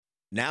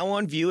Now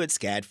on view at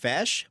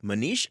SCADFASH,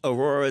 Manish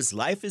Arora's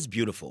Life is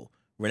Beautiful.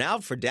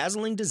 Renowned for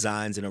dazzling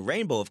designs in a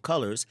rainbow of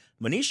colors,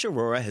 Manish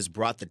Arora has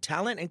brought the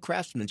talent and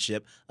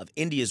craftsmanship of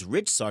India's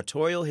rich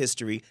sartorial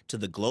history to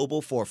the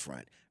global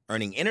forefront,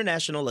 earning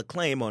international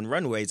acclaim on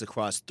runways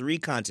across 3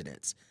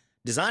 continents.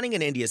 Designing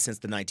in India since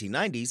the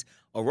 1990s,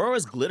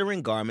 Aurora's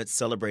glittering garments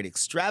celebrate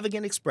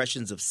extravagant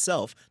expressions of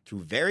self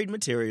through varied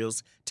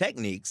materials,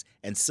 techniques,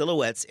 and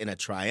silhouettes in a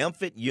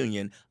triumphant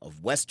union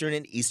of Western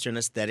and Eastern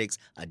aesthetics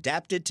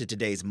adapted to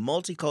today's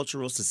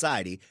multicultural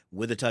society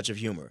with a touch of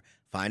humor.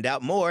 Find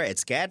out more at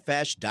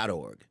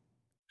scadfash.org.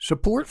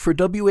 Support for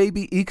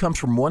WABE comes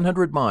from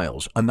 100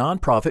 Miles, a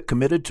nonprofit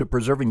committed to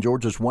preserving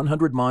Georgia's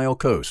 100-mile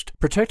coast.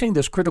 Protecting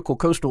this critical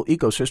coastal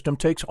ecosystem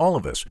takes all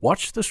of us.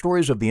 Watch the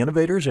stories of the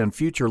innovators and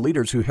future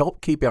leaders who help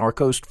keep our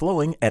coast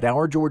flowing at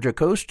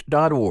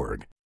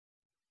OurGeorgiaCoast.org.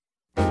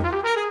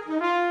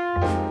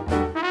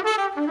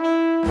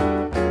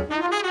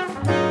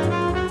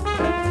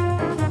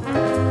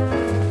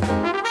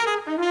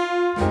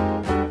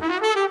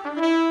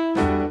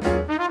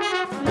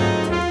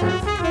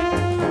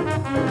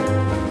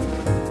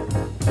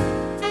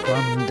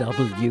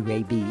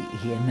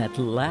 WABE in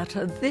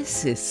Atlanta,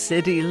 this is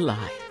City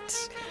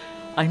Lights.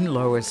 I'm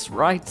Lois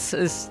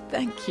Reitzes.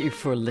 Thank you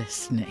for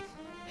listening.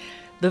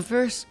 The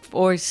First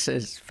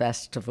Voices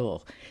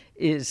Festival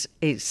is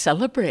a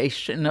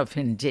celebration of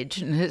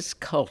indigenous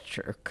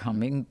culture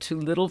coming to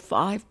Little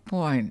Five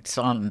Points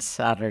on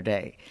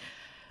Saturday.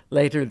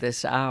 Later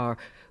this hour,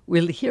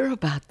 we'll hear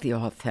about the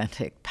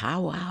authentic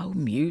powwow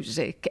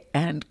music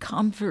and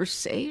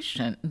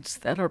conversations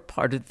that are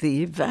part of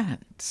the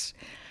events.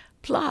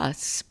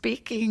 Plus,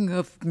 speaking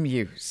of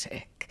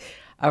music,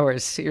 our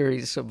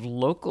series of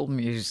local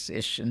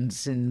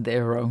musicians in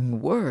their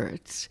own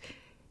words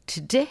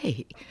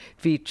today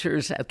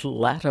features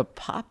Atlanta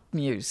pop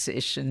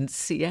musician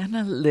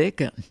Sienna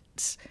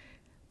Liggins.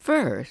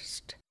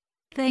 First,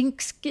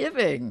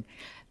 Thanksgiving.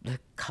 The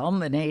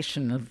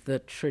culmination of the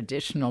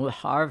traditional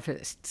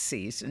harvest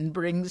season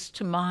brings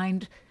to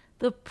mind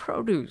the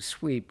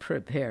produce we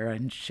prepare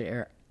and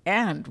share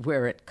and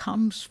where it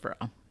comes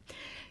from.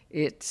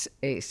 It's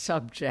a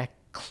subject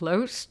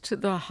close to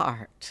the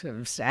heart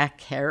of Zach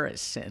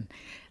Harrison,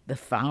 the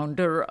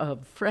founder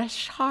of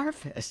Fresh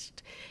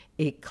Harvest,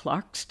 a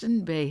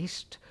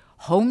Clarkston-based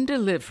home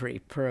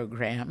delivery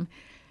program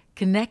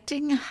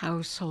connecting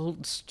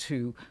households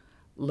to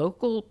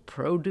local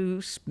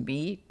produce,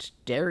 meat,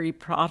 dairy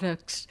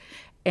products,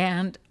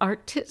 and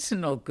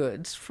artisanal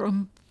goods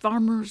from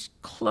farmers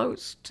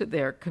close to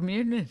their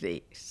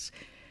communities.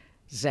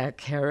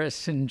 Zach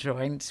Harrison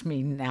joins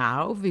me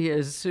now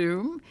via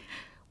Zoom.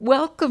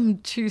 Welcome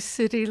to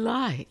City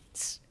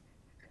Lights.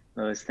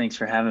 Lois, thanks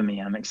for having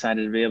me. I'm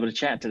excited to be able to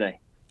chat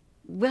today.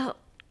 Well,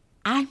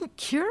 I'm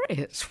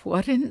curious,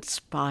 what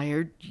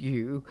inspired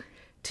you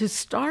to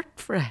start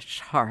Fresh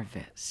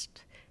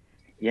Harvest?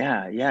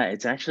 Yeah,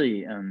 it's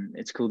actually,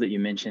 it's cool that you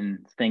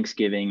mentioned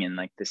Thanksgiving and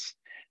like this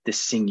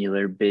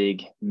singular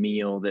big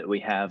meal that we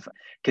have,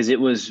 because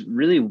it was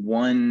really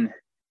one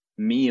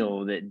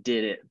meal that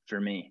did it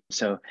for me.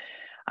 So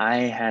I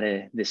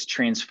had this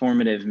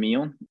transformative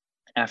meal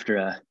after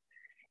a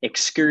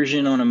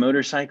excursion on a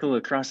motorcycle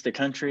across the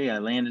country. I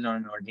landed on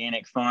an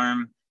organic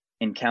farm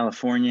in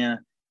California,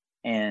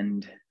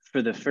 and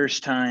for the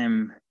first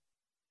time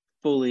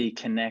fully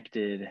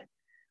connected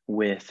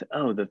with,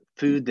 the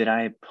food that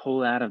I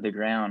pull out of the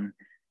ground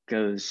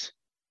goes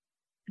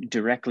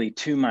directly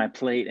to my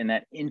plate. And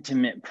that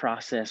intimate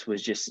process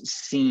was just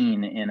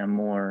seen in a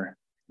more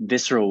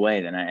visceral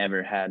way than I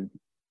ever had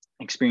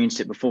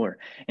experienced it before.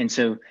 And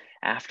so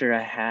after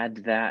I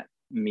had that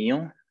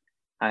meal,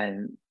 I,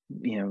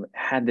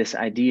 had this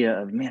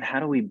idea of, man, how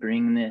do we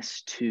bring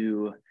this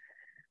to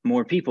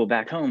more people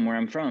back home where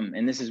I'm from?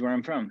 And this is where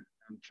I'm from.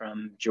 I'm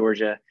from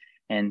Georgia.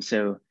 And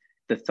so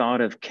the thought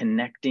of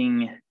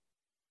connecting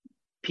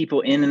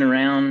people in and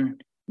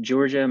around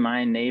Georgia,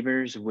 my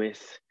neighbors,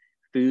 with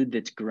food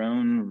that's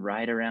grown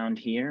right around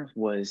here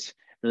was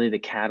really the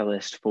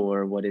catalyst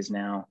for what is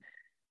now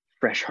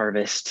Fresh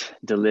Harvest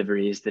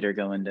deliveries that are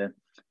going to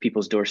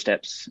people's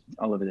doorsteps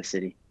all over the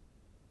city.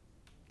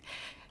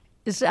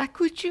 Zach,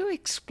 would you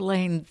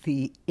explain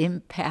the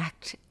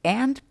impact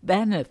and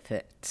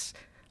benefits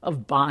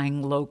of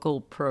buying local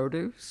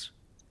produce?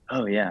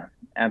 Oh, yeah,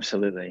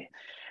 absolutely.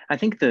 I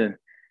think the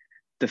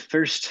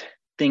first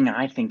thing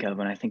I think of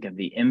when I think of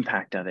the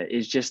impact of it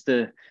is just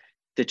the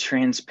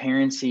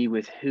transparency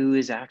with who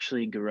is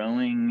actually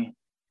growing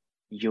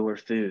your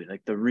food,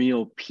 like the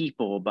real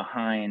people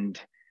behind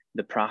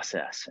the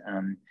process.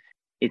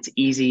 It's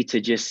easy to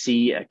just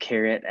see a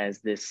carrot as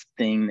this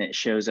thing that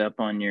shows up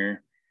on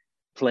your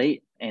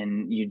plate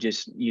and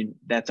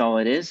that's all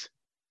it is.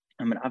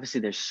 But obviously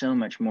there's so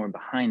much more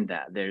behind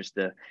that. There's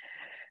the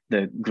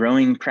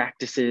growing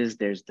practices,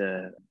 there's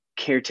the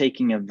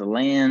caretaking of the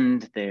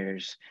land,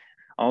 there's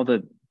all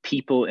the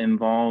people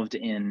involved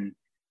in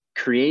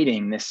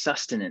creating this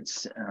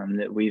sustenance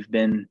that we've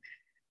been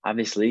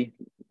obviously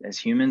as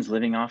humans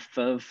living off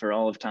of for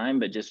all of time,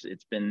 but just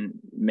it's been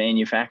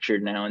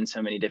manufactured now in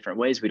so many different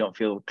ways, we don't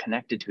feel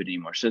connected to it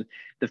anymore. So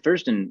the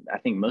first and I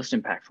think most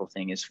impactful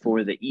thing is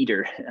for the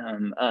eater,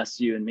 us,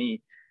 you and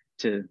me,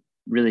 to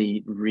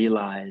really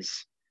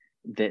realize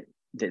that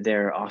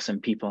there are awesome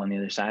people on the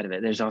other side of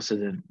it. There's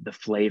also the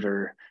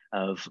flavor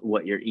of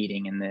what you're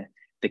eating and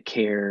the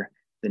care,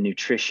 the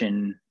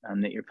nutrition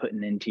that you're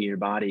putting into your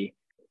body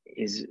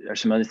are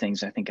some other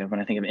things I think of when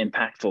I think of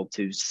impactful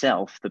to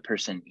self, the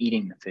person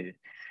eating the food.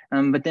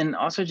 But then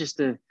also just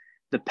the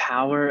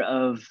power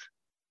of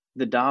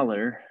the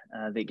dollar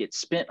that gets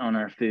spent on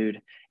our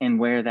food and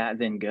where that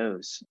then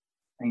goes.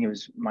 I think it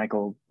was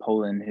Michael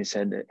Pollan who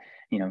said that,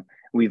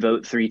 we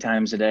vote 3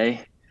 times a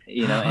day,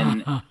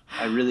 and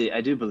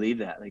I do believe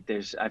that. Like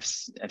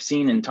I've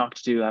seen and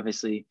talked to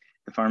obviously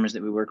the farmers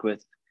that we work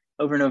with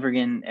over and over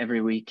again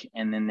every week.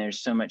 And then there's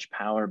so much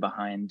power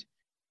behind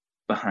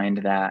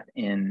that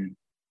in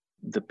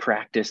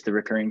the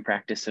recurring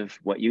practice of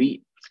what you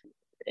eat.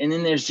 And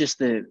then there's just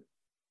the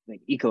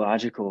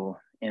ecological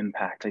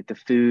impact. Like the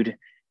food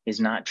is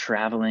not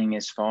traveling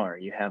as far.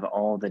 You have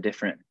all the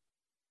different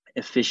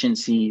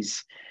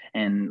efficiencies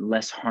and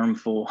less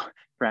harmful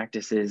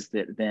practices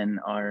that then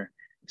are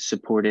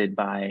supported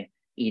by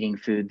eating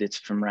food that's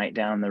from right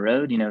down the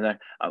road. The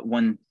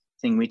one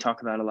thing we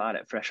talk about a lot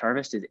at Fresh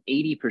Harvest is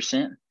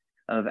 80%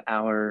 of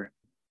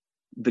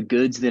the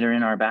goods that are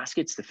in our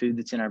baskets, the food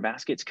that's in our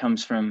baskets,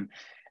 comes from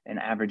an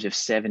average of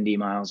 70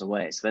 miles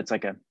away. So that's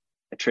like a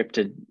trip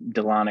to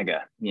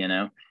Dahlonega,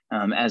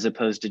 as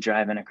opposed to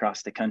driving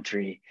across the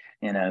country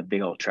in a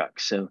big old truck.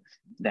 So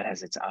that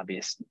has its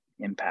obvious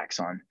impacts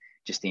on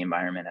just the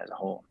environment as a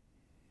whole.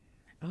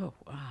 Oh,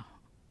 wow.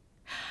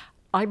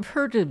 I've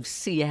heard of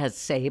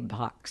CSA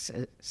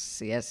boxes,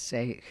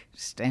 CSA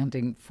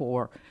standing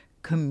for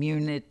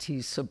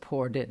Community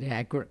Supported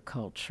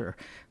Agriculture,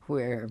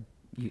 where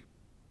you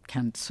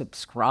can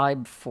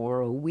subscribe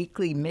for a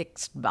weekly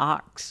mixed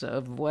box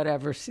of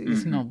whatever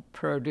seasonal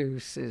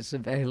produce is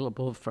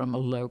available from a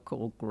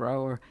local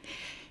grower.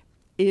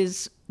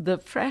 Is the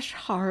Fresh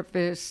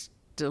Harvest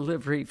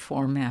delivery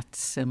format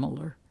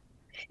similar?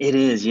 It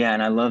is, yeah.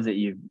 And I love that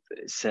you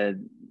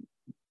said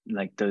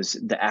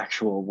the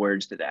actual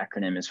words that the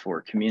acronym is for,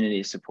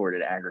 community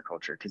supported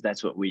agriculture, because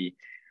that's what we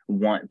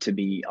want to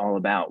be all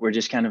about. We're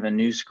just kind of a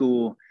new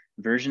school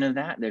version of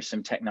that. There's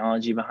some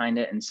technology behind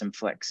it and some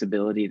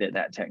flexibility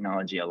that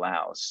technology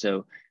allows.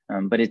 So,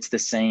 but it's the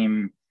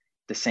same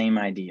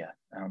idea.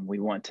 We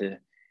want to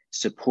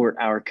support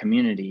our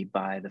community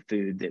by the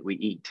food that we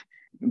eat.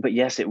 But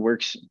yes, it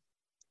works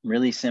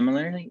really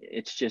similarly.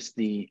 It's just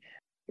the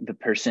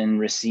person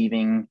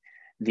receiving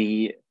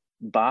the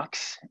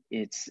box,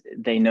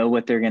 they know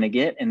what they're going to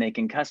get and they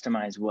can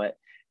customize what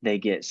they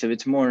get. So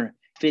it's more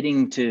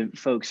fitting to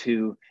folks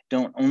who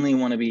don't only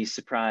want to be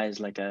surprised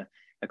like a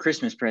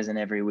Christmas present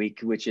every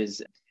week, which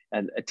is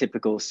a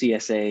typical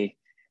CSA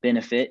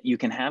benefit. You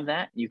can have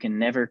that. You can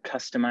never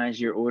customize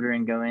your order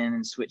and go in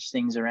and switch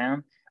things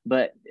around.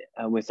 But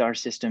with our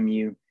system,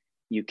 you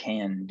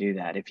can do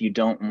that. If you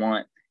don't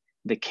want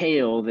the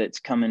kale that's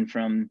coming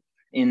from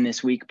in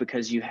this week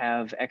because you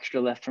have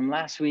extra left from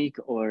last week,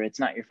 or it's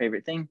not your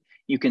favorite thing,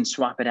 you can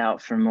swap it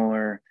out for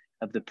more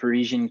of the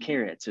Parisian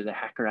carrots or the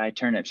Hakurei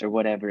turnips or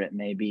whatever it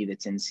may be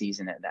that's in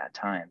season at that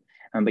time.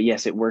 But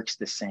yes, it works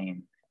the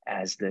same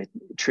as the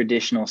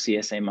traditional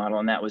CSA model,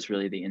 and that was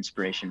really the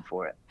inspiration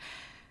for it.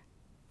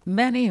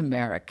 Many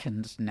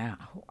Americans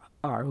now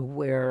are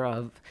aware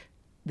of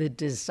the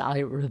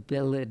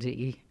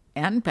desirability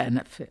and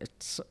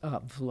benefits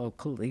of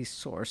locally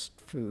sourced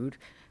food,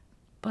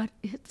 but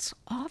it's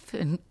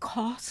often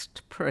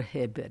cost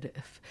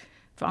prohibitive.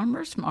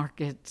 Farmers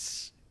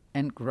markets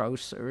and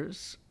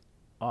grocers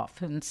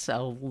often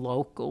sell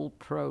local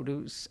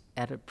produce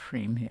at a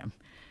premium.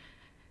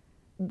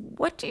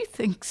 What do you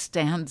think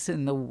stands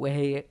in the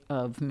way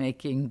of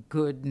making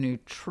good,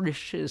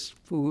 nutritious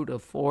food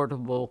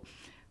affordable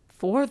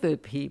for the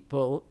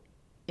people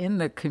in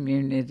the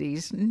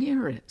communities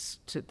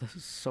nearest to the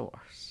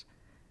source?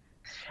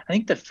 I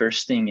think the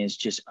first thing is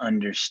just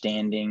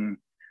understanding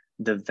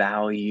the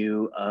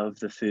value of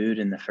the food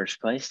in the first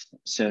place.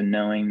 So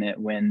knowing that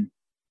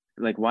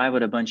why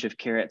would a bunch of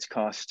carrots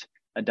cost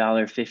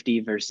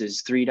 $1.50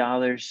 versus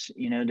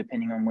 $3,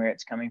 depending on where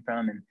it's coming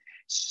from. And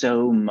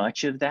so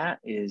much of that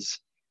is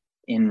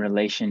in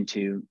relation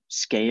to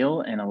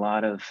scale and a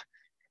lot of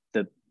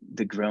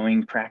the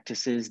growing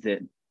practices that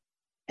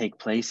take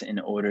place in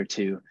order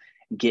to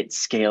get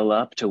scale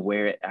up to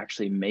where it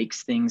actually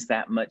makes things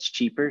that much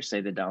cheaper, say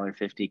the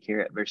 $1.50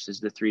 carrot versus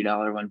the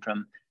 $3 one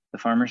from the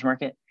farmer's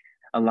market.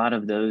 A lot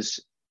of those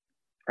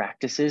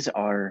practices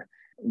are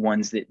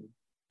ones that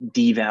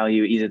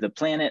devalue either the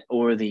planet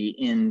or the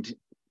end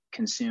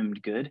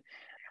consumed good.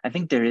 I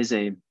think there is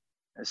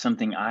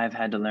something I've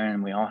had to learn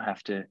and we all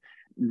have to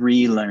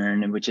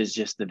relearn, which is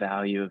just the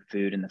value of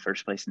food in the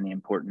first place and the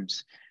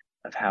importance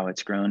of how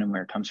it's grown and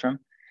where it comes from.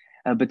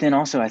 But then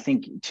also I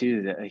think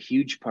too that a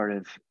huge part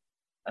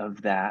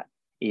of that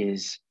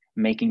is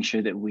making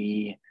sure that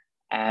we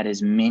add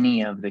as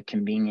many of the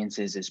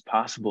conveniences as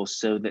possible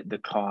so that the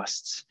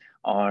costs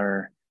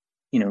are,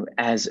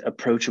 as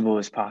approachable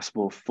as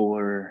possible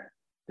for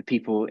the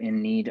people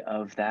in need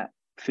of that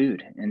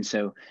food. And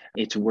so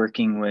it's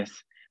working with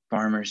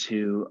farmers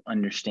who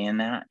understand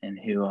that and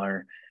who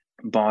are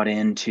bought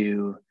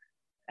into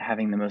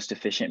having the most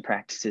efficient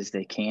practices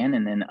they can.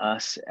 And then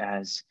us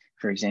as,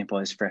 for example,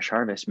 as Fresh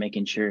Harvest,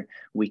 making sure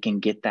we can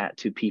get that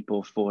to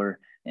people for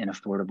an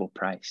affordable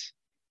price.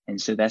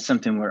 And so that's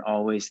something we're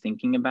always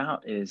thinking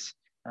about is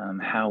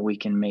how we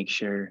can make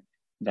sure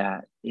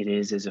that it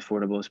is as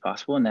affordable as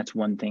possible. And that's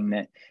one thing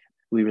that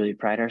we really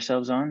pride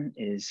ourselves on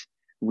is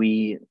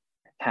we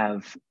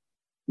have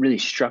really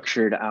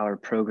structured our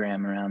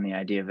program around the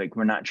idea of like,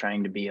 we're not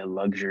trying to be a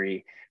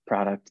luxury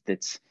product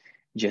that's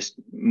just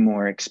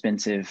more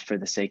expensive for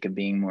the sake of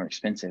being more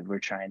expensive. We're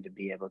trying to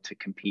be able to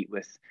compete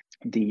with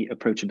the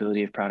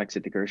approachability of products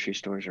at the grocery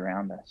stores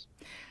around us.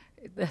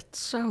 That's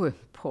so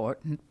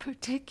important,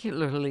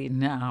 particularly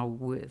now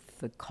with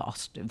the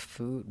cost of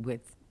food,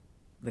 with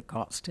the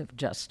cost of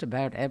just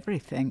about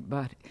everything.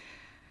 But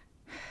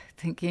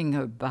thinking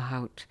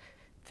about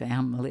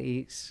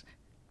families,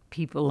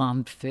 people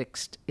on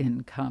fixed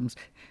incomes,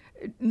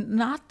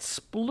 not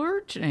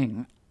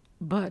splurging,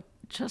 but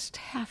just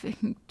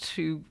having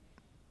to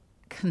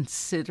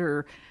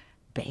consider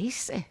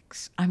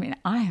basics. I mean,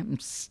 I am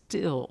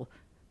still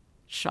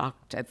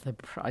shocked at the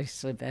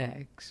price of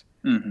eggs.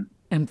 Mm-hmm.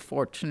 And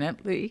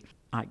fortunately,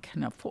 I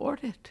can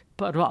afford it.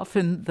 But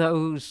often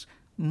those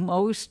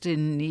most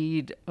in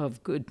need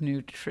of good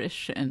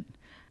nutrition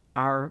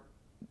are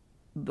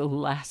the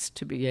last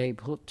to be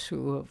able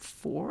to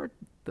afford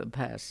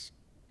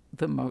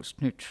the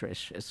most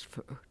nutritious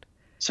food.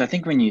 So I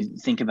think when you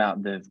think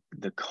about the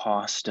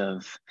cost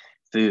of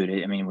food,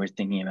 I mean, we're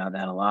thinking about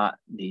that a lot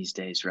these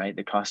days, right?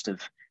 The cost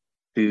of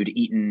food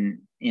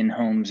eaten in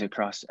homes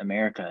across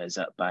America is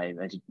up by,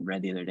 I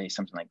read the other day,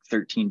 something like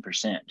 13%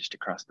 just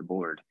across the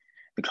board.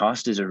 The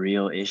cost is a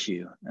real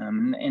issue.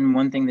 And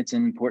one thing that's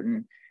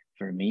important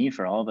for me,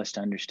 for all of us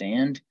to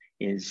understand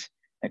is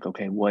like,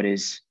 okay, what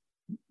is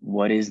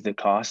the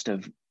cost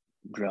of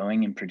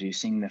growing and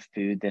producing the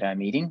food that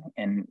I'm eating?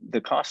 And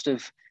the cost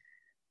of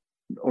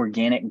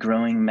organic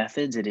growing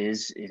methods, it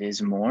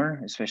is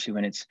more, especially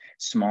when it's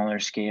smaller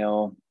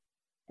scale,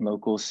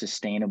 local,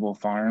 sustainable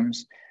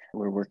farms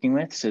we're working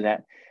with, so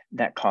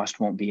that cost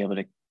won't be able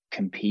to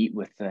compete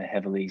with the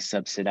heavily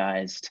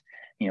subsidized,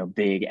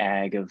 big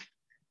ag of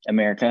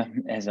America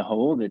as a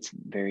whole that's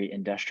very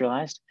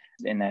industrialized.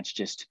 And that's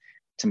just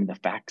some of the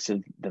facts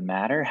of the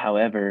matter.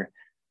 However,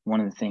 one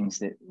of the things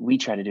that we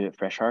try to do at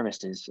Fresh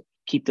Harvest is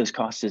keep those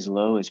costs as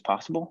low as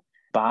possible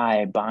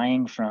by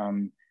buying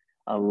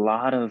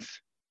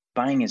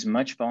as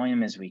much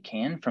volume as we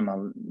can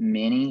from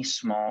many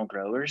small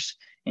growers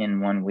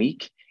in 1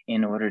 week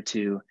in order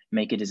to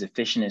make it as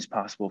efficient as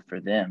possible for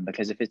them.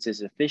 Because if it's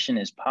as efficient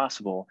as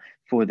possible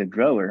for the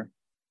grower,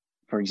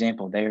 for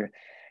example, they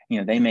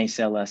may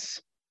sell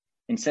us,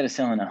 instead of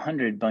selling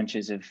 100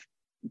 bunches of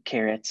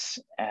carrots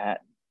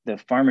at the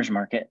farmer's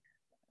market,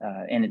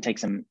 and it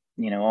takes them,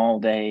 all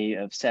day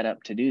of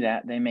setup to do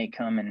that, they may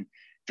come and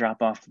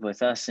drop off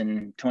with us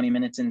in 20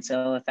 minutes and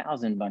sell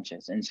 1,000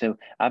 bunches. And so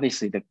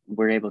obviously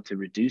we're able to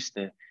reduce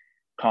the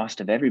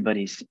cost of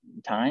everybody's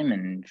time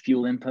and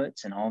fuel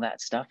inputs and all that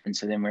stuff. And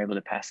so then we're able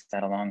to pass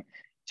that along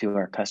to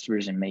our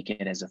customers and make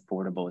it as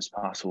affordable as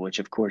possible, which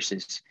of course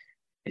is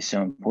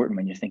so important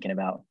when you're thinking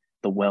about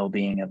the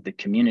well-being of the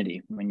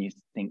community. When you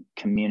think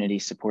community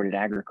supported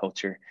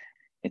agriculture,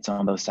 it's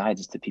on both sides.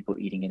 It's the people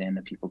eating it and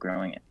the people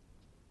growing it.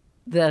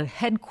 The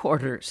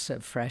headquarters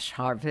of Fresh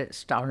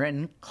Harvest are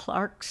in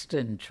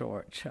Clarkston,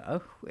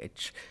 Georgia,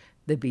 which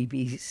the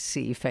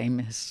BBC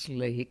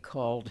famously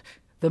called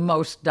the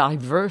most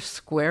diverse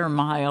square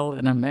mile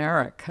in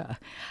America.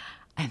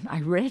 And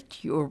I read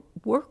your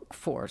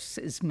workforce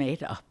is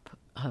made up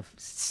of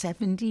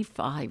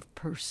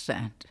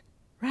 75%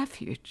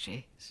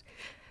 refugees.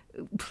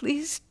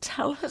 Please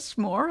tell us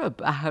more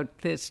about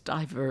this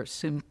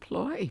diverse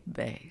employee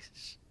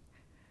base.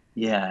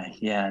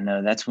 Yeah,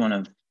 no, that's one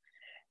of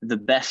the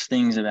best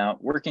things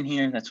about working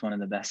here. That's one of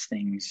the best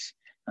things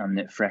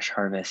that Fresh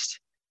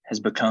Harvest has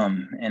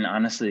become. And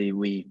honestly,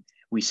 we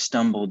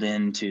stumbled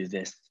into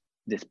this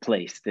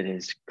place that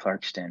is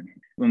Clarkston.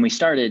 When we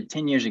started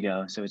 10 years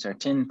ago, so it's our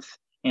 10th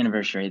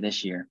anniversary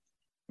this year,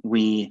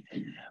 we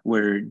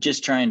were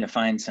just trying to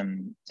find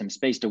some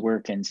space to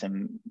work and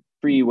some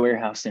free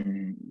warehouse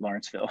in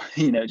Lawrenceville,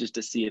 just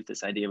to see if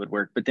this idea would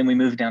work. But then we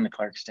moved down to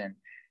Clarkston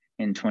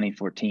in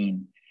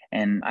 2014.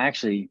 And I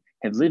actually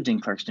have lived in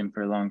Clarkston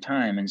for a long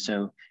time. And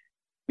so,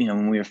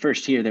 when we were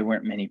first here, there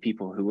weren't many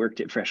people who worked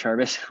at Fresh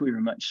Harvest. We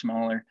were much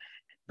smaller.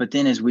 But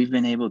then as we've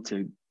been able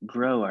to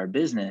grow our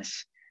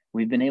business,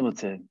 we've been able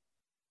to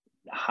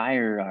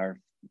hire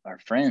our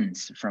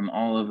friends from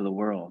all over the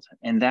world.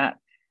 And that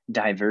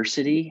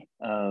diversity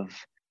of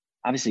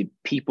obviously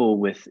people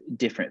with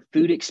different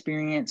food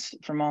experience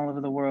from all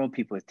over the world,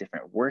 people with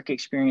different work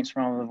experience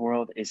from all over the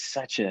world is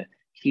such a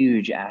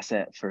huge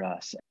asset for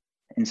us.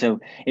 And so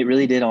it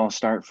really did all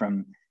start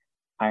from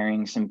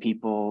hiring some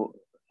people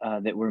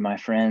that were my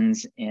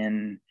friends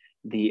in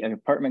the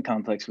apartment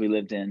complex we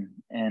lived in.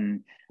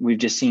 And we've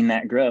just seen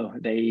that grow.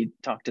 They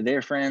talked to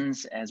their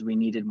friends as we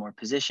needed more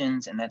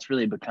positions. And that's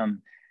really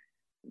become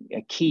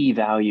a key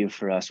value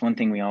for us. One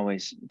thing we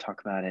always talk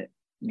about at,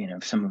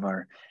 some of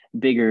our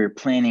bigger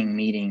planning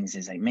meetings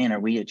is like, man, are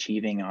we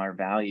achieving our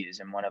values?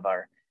 And one of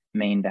our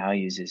main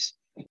values is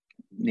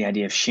the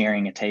idea of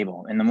sharing a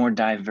table. And the more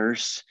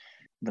diverse,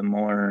 the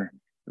more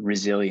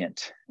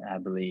resilient, I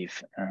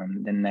believe.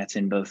 Then that's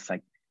in both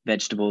like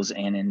vegetables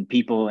and in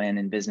people and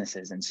in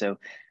businesses. And so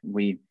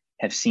we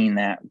have seen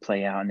that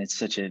play out, and it's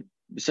such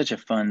a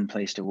fun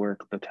place to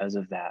work because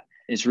of that.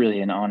 It's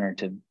really an honor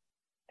to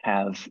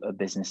have a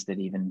business that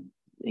even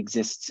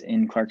exists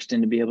in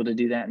Clarkston to be able to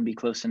do that and be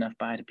close enough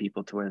by to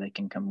people to where they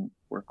can come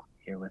work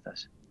here with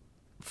us.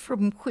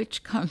 From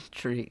which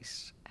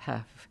countries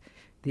have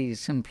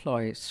these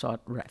employees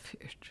sought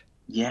refuge?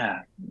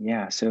 Yeah.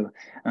 So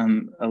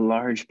a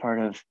large part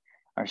of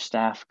our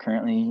staff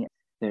currently,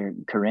 they're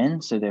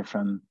Karen, so they're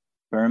from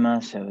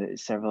Burma. So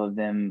several of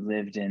them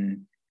lived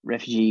in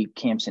refugee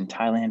camps in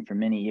Thailand for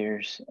many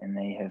years, and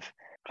they have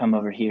come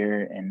over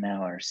here and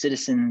now are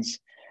citizens.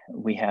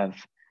 We have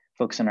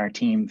folks on our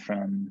team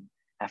from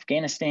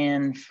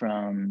Afghanistan,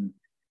 from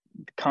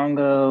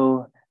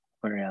Congo,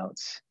 where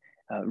else?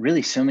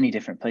 Really so many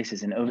different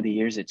places. And over the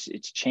years,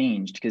 it's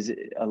changed because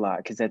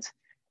that's,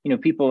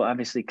 people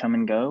obviously come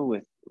and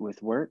go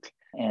with work.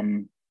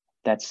 And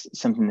that's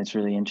something that's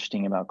really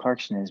interesting about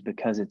Clarkston is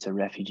because it's a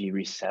refugee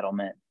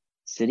resettlement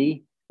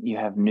city, you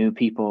have new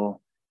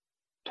people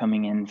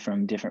coming in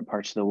from different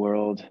parts of the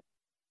world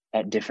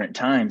at different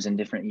times and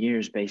different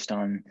years based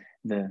on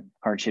the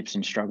hardships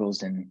and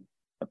struggles and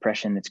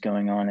oppression that's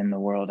going on in the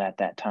world at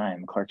that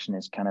time. Clarkston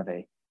is kind of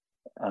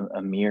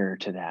a mirror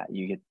to that.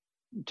 You get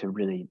to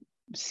really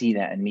see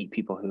that and meet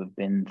people who have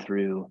been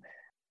through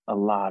a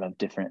lot of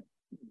different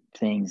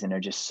things and are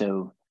just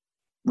so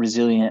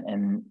resilient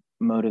and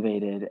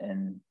motivated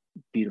and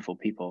beautiful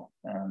people.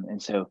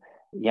 And so,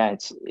 yeah,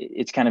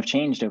 it's kind of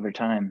changed over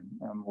time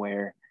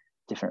where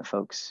different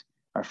folks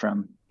are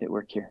from that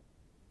work here.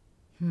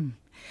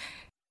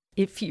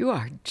 If you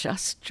are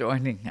just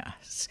joining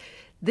us,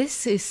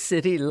 this is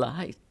City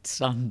Lights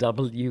on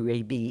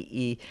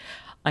WABE.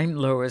 I'm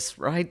Lois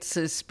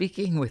Reitzes,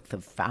 speaking with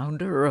the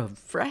founder of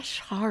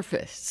Fresh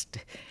Harvest,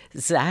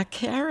 Zach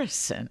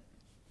Harrison.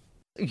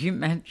 You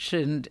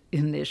mentioned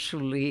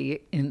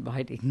initially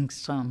inviting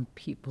some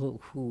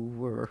people who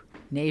were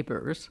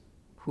neighbors,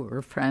 who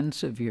were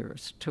friends of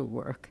yours to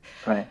work.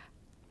 Right.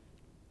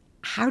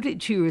 How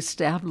did you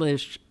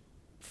establish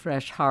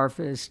Fresh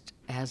Harvest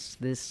as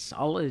this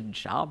solid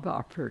job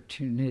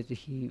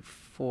opportunity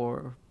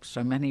for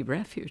so many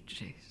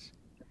refugees?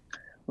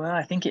 Well,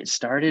 I think it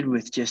started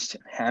with just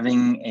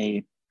having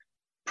a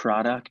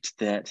product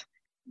that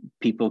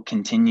people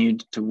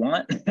continued to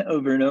want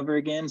over and over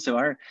again.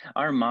 So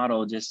our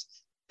model,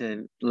 just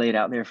to lay it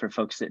out there for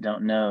folks that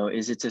don't know,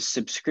 is it's a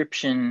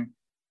subscription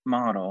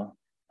model,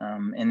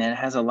 and it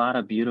has a lot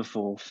of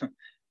beautiful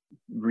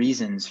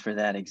reasons for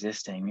that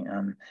existing.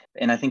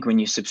 And I think when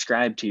you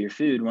subscribe to your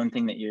food, one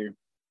thing that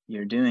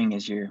you're doing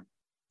is you're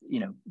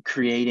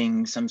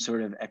creating some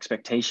sort of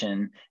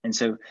expectation. And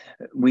so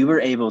we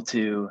were able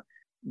to,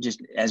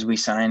 just as we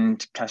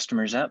signed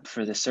customers up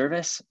for the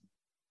service,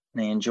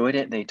 they enjoyed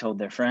it. They told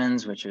their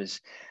friends, which was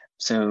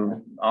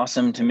so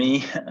awesome to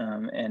me.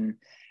 And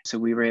so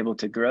we were able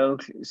to grow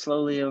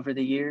slowly over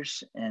the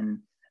years. And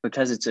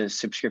because it's a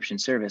subscription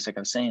service, like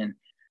I was saying,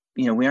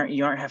 you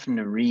aren't having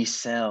to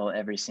resell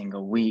every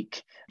single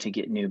week to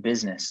get new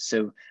business.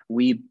 So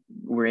we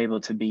were able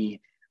to be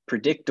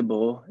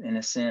predictable in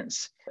a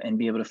sense and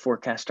be able to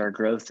forecast our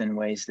growth in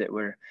ways that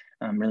were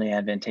really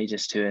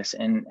advantageous to us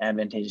and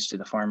advantageous to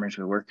the farmers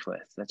we worked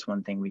with. That's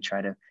one thing we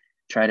try to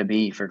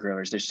be for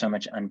growers. There's so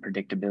much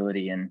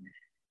unpredictability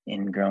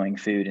in growing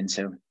food. And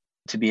so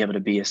to be able to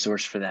be a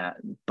source for that,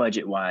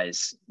 budget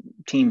wise,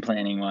 team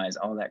planning wise,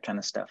 all that kind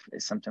of stuff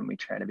is something we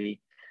try to be.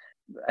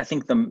 I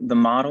think the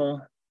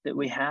model that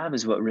we have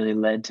is what really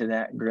led to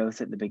that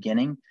growth at the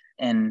beginning.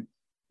 And,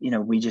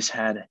 we just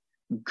had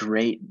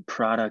great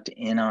product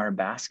in our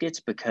baskets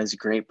because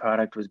great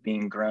product was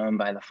being grown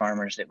by the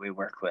farmers that we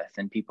work with,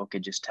 and people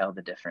could just tell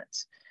the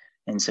difference.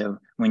 And so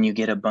when you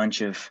get a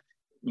bunch of,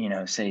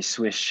 say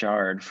Swiss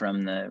chard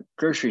from the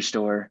grocery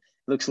store,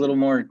 it looks a little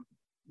more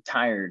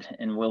tired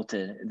and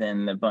wilted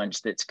than the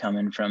bunch that's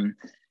coming from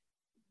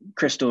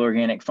Crystal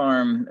Organic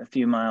Farm a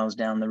few miles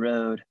down the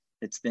road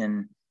that's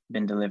then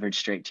been delivered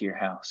straight to your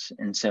house.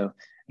 And so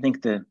I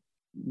think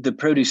the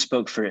produce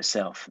spoke for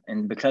itself.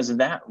 And because of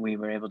that, we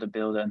were able to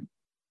build a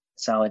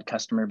solid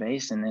customer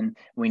base. And then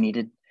we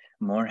needed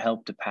more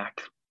help to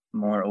pack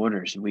more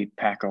orders. We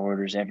pack our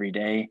orders every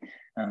day.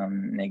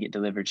 And they get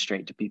delivered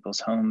straight to people's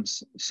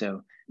homes.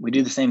 So we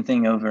do the same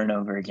thing over and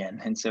over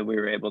again. And so we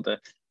were able to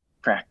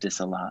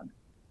practice a lot.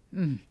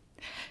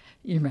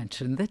 You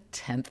mentioned the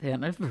 10th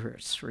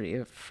anniversary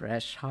of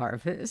Fresh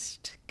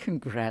Harvest.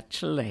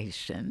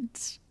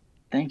 Congratulations.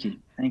 Thank you.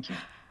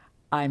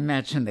 I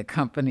imagine the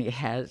company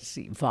has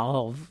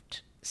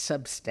evolved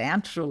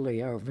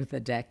substantially over the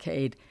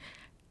decade.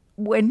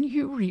 When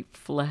you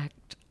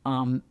reflect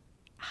on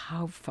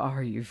how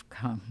far you've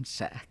come,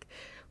 Zach,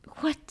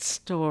 what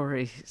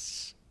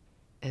stories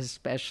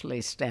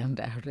especially stand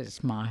out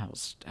as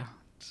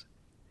milestones?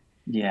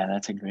 Yeah,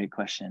 that's a great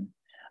question.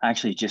 I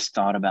actually just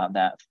thought about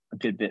that a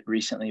good bit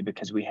recently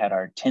because we had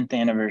our 10th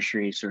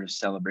anniversary sort of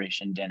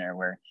celebration dinner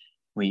where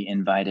we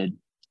invited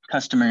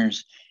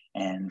customers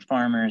and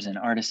farmers and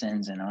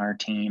artisans and our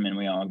team, and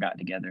we all got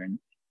together and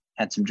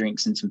had some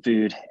drinks and some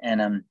food.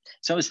 And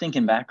so I was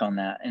thinking back on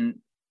that, and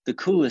the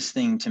coolest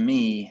thing to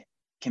me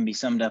can be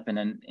summed up in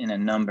a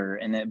number,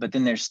 but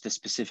then there's the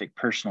specific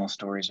personal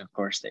stories, of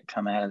course, that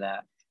come out of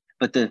that.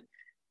 But the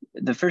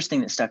first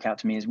thing that stuck out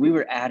to me is we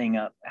were adding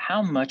up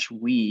how much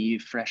we,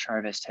 Fresh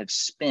Harvest, have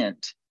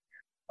spent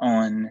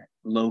on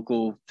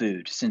local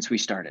food since we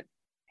started.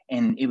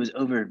 And it was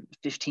over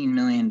 $15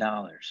 million.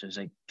 It was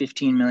like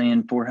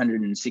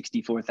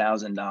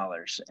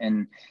 $15,464,000.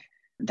 And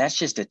that's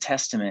just a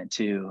testament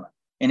to,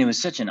 and it was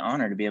such an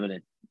honor to be able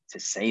to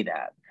say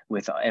that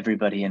with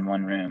everybody in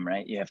one room,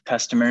 right? You have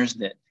customers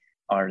that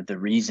are the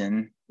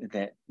reason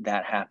that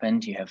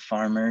happened. You have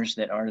farmers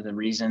that are the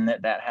reason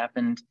that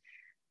happened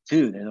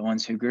too. They're the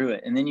ones who grew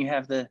it. And then you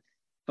have the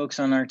folks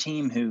on our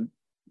team who,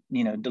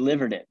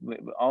 delivered it.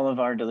 All of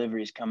our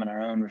deliveries come in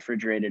our own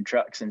refrigerated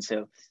trucks. And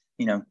so,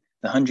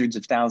 the hundreds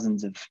of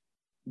thousands of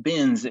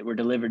bins that were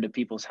delivered to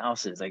people's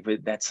houses, like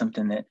that's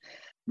something that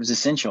was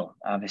essential,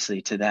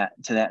 obviously, to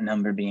that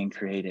number being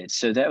created.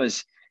 So that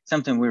was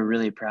something we're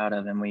really proud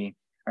of. And we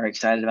are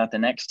excited about the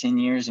next 10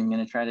 years and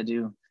going to try to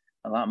do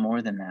a lot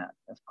more than that,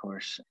 of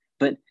course.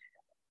 But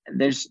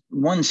there's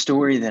one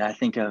story that I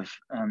think of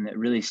that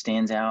really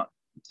stands out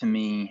to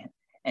me.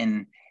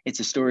 And it's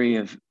a story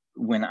of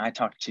when I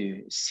talked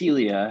to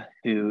Celia,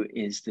 who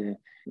is the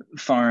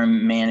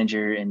farm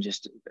manager and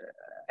just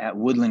at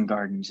Woodland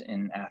Gardens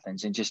in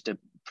Athens, and just a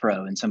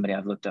pro and somebody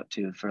I've looked up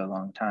to for a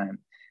long time.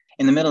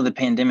 In the middle of the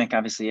pandemic,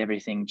 obviously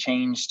everything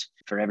changed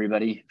for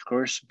everybody, of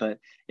course, but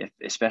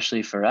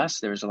especially for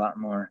us, there was a lot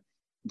more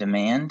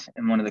demand.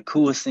 And one of the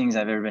coolest things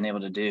I've ever been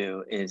able to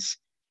do is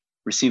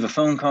receive a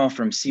phone call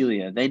from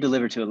Celia. They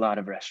deliver to a lot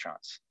of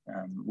restaurants.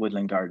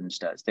 Woodland Gardens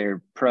does.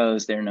 They're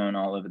pros. They're known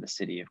all over the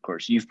city, of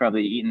course. You've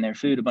probably eaten their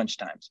food a bunch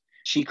of times.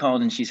 She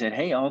called and she said,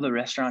 "Hey, all the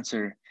restaurants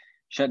are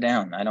shut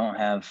down. I don't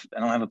have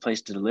a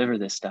place to deliver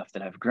this stuff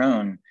that I've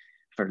grown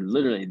for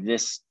literally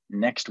this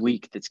next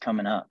week that's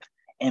coming up."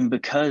 And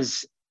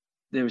because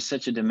there was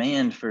such a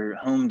demand for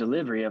home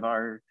delivery of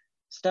our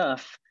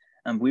stuff,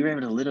 we were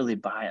able to literally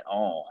buy it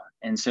all.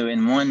 And so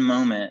in one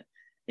moment,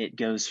 it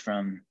goes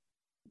from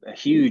a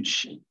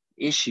huge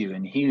issue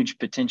and huge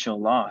potential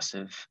loss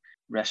of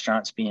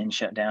restaurants being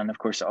shut down. Of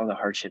course, all the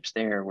hardships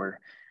there were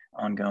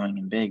ongoing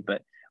and big,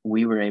 but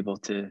we were able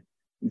to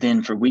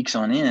then for weeks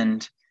on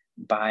end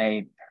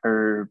buy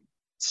her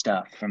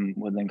stuff from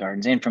Woodland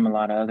Gardens and from a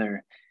lot of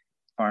other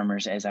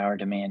farmers as our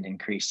demand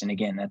increased. And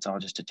again, that's all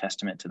just a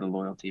testament to the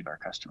loyalty of our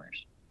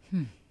customers.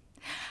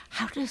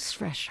 How does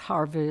Fresh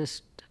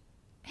Harvest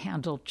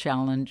handle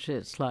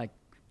challenges like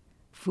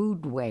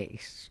food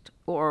waste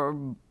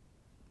or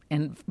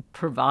in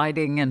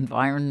providing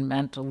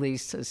environmentally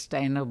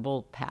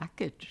sustainable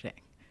packaging?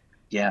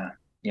 Yeah,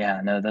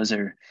 no, those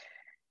are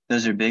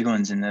big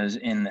ones, and those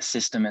in the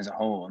system as a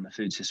whole, in the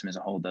food system as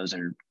a whole, those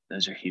are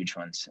huge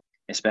ones,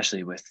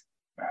 especially with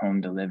home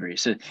delivery.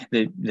 So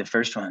the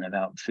first one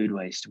about food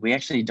waste, we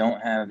actually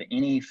don't have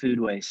any food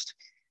waste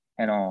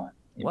at all.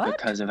 What?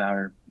 Because of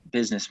our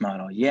business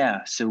model.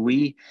 Yeah, so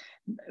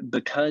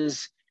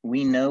because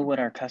we know what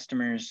our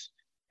customers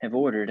have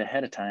ordered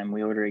ahead of time,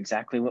 we order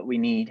exactly what we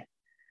need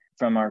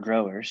from our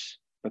growers,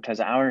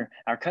 because our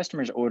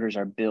customers' orders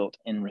are built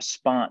in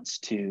response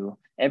to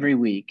every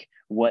week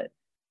what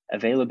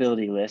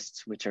availability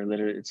lists, which are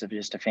literally, it's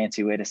just a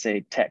fancy way to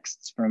say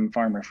texts from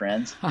farmer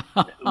friends,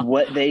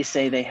 what they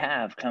say they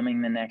have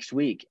coming the next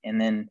week. And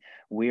then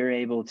we're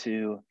able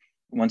to,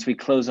 once we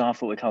close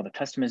off what we call the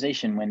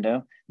customization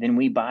window, then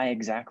we buy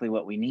exactly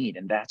what we need.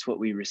 And that's what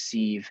we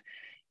receive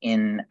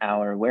in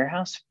our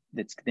warehouse.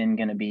 That's then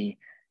going to be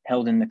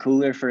held in the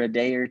cooler for a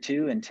day or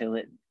two until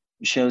it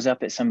shows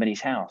up at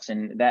somebody's house.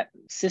 And that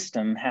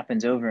system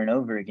happens over and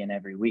over again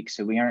every week.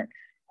 So we aren't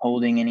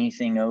holding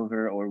anything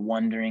over or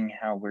wondering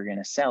how we're going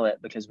to sell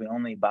it, because we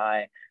only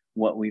buy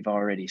what we've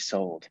already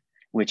sold,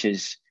 which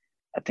is,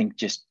 I think,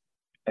 just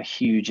a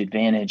huge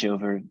advantage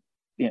over,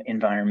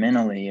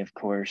 environmentally, of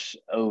course,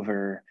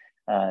 over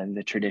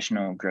the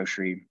traditional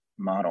grocery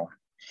model.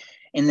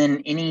 And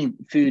then any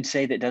food,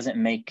 say, that doesn't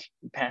make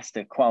past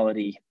the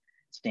quality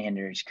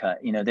standards cut,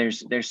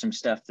 there's some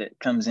stuff that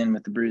comes in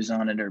with the bruise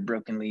on it or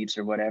broken leaves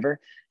or whatever,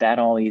 that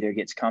all either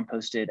gets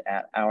composted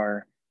at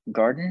our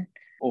garden,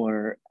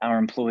 or our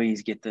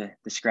employees get the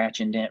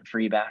scratch and dent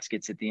free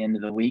baskets at the end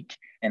of the week,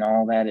 and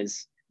all that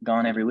is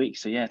gone every week.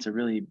 So yeah, it's a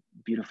really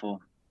beautiful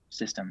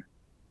system.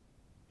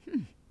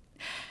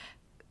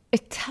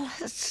 Tell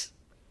us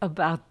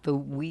about the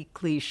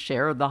weekly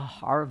Share the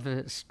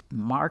Harvest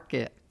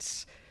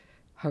markets.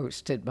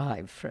 hosted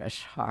by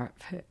Fresh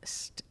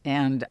Harvest,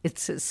 and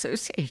its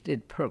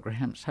associated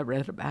programs I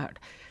read about,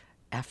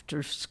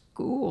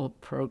 after-school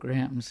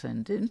programs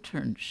and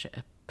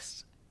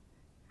internships.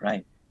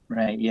 Right.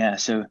 Yeah.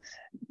 So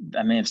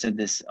I may have said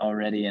this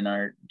already in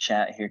our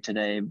chat here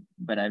today,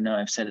 but I know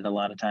I've said it a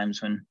lot of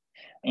times when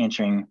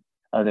answering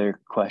other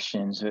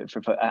questions.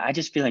 I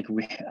just feel like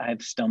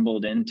I've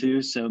stumbled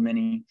into so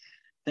many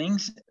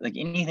things, like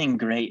anything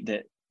great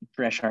that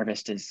Fresh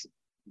Harvest has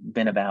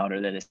been about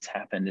or that has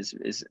happened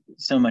is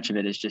so much of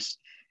it is just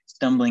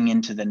stumbling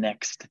into the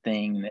next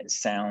thing that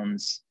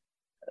sounds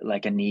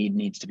like a need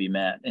needs to be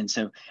met. And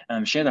so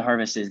Share the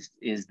Harvest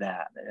is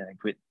that.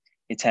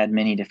 It's had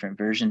many different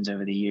versions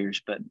over the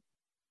years, but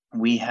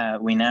we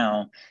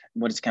now,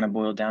 what it's kind of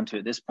boiled down to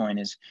at this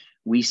point is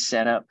we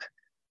set up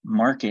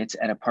markets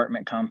at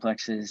apartment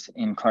complexes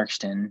in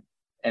Clarkston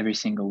every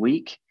single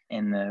week.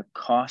 And the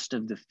cost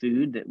of the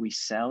food that we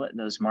sell at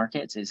those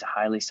markets is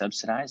highly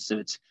subsidized. So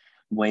it's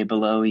way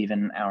below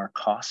even our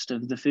cost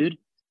of the food.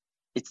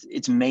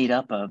 It's made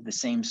up of the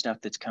same stuff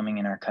that's coming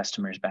in our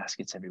customers'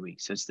 baskets every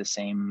week. So it's the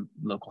same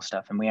local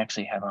stuff. And we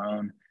actually have our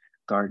own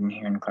garden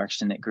here in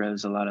Clarkston that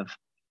grows a lot of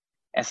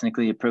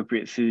ethnically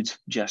appropriate foods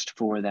just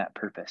for that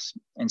purpose.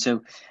 And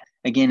so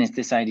again, it's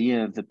this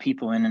idea of the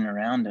people in and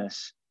around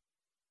us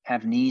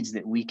have needs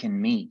that we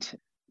can meet.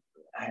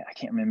 I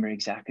can't remember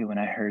exactly when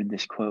I heard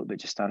this quote, but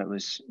just thought it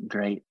was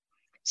great. It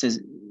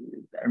says,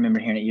 I remember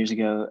hearing it years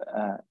ago,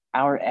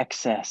 our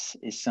excess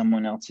is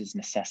someone else's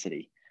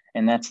necessity.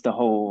 And that's the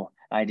whole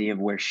idea of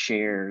where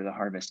Share the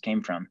Harvest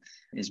came from,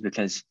 is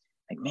because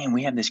like, man,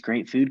 we have this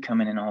great food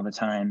coming in all the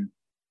time.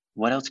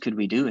 What else could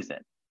we do with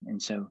it?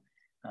 And so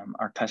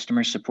our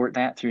customers support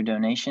that through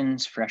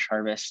donations. Fresh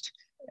Harvest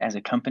as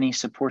a company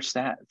supports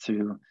that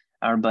through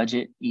our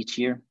budget each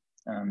year.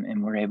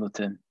 And we're able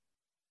to,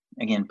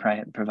 again,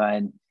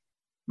 provide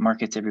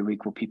markets every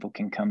week where people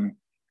can come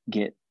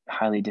get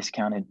highly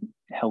discounted,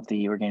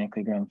 healthy,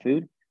 organically grown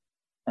food.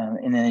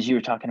 And then as you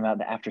were talking about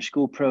the after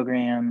school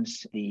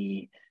programs,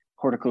 the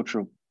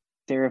horticultural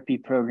therapy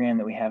program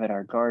that we have at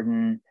our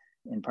garden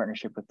in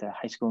partnership with the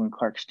high school in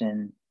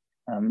Clarkston,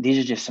 these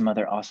are just some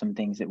other awesome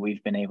things that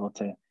we've been able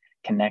to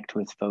connect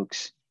with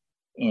folks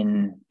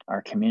in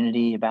our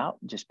community about,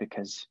 just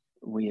because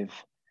we have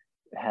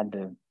had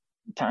the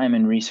time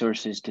and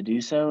resources to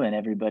do so, and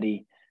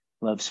everybody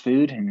loves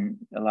food, and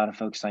a lot of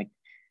folks like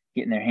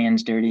getting their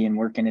hands dirty and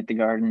working at the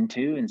garden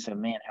too. And so,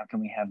 man, how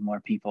can we have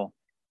more people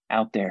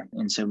out there?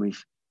 And so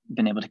we've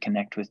been able to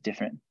connect with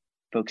different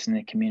folks in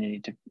the community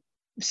to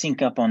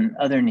sync up on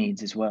other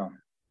needs as well.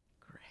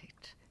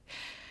 Great.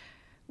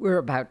 We're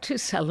about to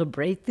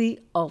celebrate the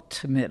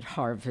ultimate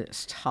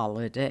harvest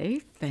holiday,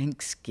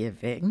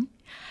 Thanksgiving.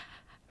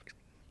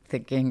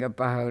 Thinking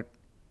about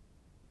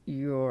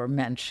your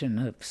mention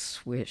of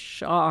Swiss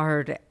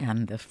chard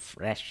and the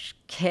fresh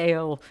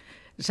kale.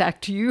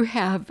 Zach, do you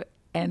have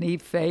any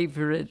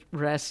favorite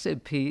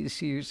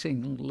recipes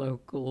using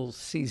local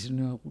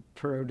seasonal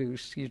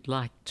produce you'd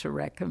like to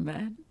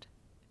recommend?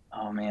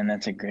 Oh man,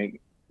 that's a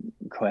great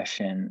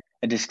question.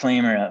 A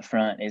disclaimer up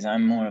front is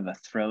I'm more of a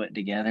throw it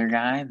together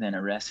guy than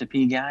a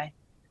recipe guy.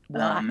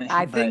 Well,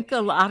 I think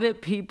a lot of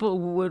people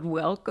would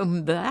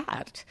welcome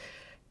that.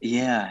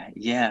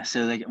 Yeah.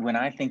 So like when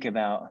I think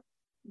about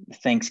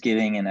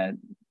Thanksgiving and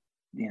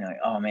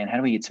oh man, how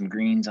do we get some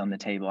greens on the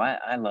table?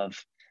 I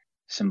love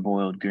some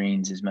boiled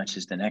greens as much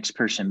as the next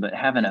person, but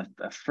having a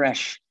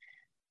fresh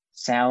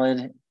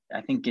salad,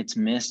 I think gets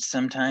missed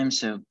sometimes.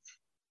 So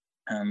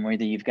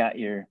whether you've got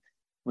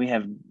we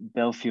have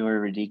Belfiore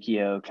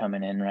Radicchio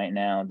coming in right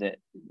now that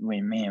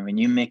when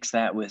you mix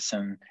that with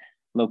some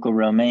local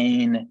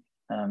romaine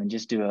and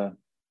just do a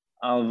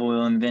olive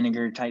oil and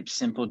vinegar type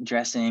simple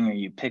dressing, or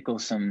you pickle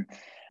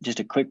just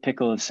a quick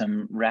pickle of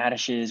some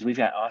radishes. We've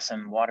got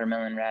awesome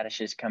watermelon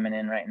radishes coming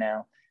in right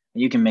now.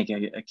 You can make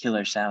a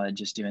killer salad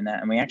just doing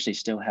that. And we actually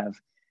still have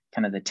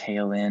kind of the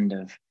tail end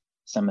of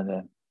some of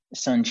the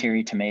sun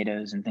cherry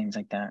tomatoes and things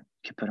like that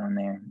you could put on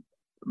there.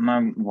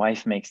 My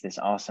wife makes this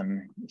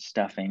awesome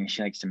stuffing.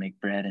 She likes to make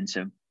bread. And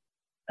so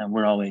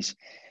we're always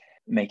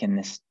making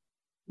this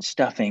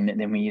stuffing that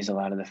then we use a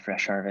lot of the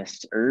Fresh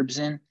Harvest herbs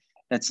in.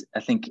 That's, I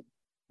think,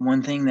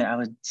 one thing that I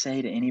would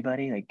say to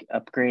anybody, like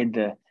upgrade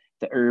the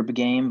herb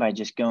game by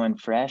just going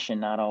fresh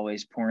and not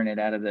always pouring it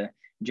out of the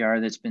jar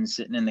that's been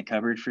sitting in the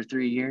cupboard for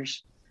 3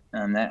 years.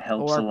 That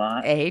helps a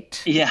lot.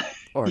 8. Yeah.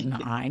 Or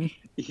 9.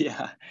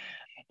 Yeah.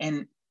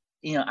 And,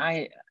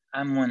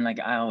 I'm one, like,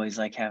 I always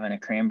like having a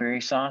cranberry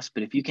sauce,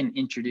 but if you can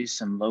introduce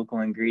some local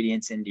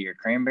ingredients into your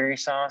cranberry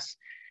sauce,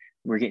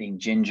 we're getting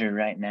ginger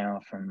right now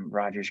from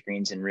Rogers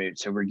Greens and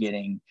Roots. So we're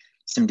getting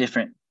some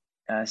different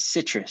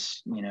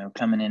citrus,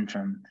 coming in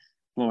from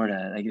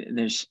Florida. Like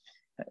there's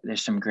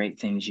some great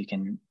things you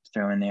can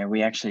throw in there.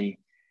 We actually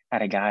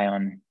had a guy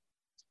on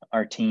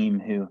our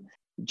team who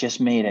just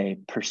made a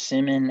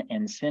persimmon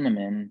and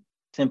cinnamon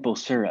simple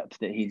syrup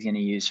that he's going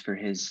to use for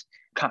his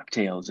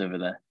cocktails over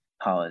the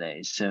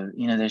holidays. So,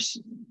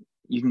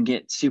 you can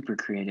get super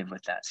creative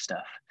with that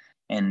stuff.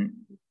 And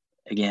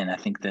again, I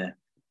think the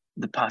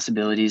the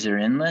possibilities are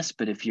endless,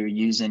 but if you're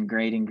using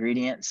great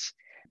ingredients,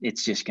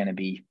 it's going to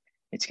be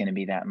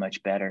that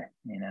much better.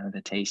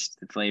 The taste,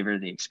 the flavor,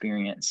 the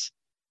experience,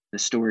 the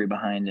story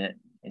behind it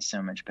is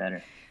so much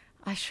better.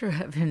 I sure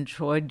have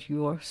enjoyed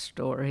your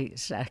story,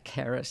 Zach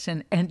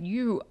Harrison, and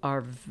you are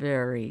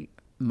very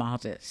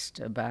modest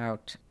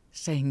about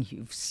saying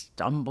you've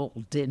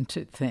stumbled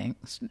into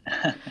things.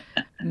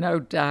 No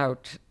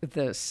doubt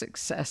the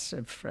success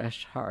of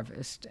Fresh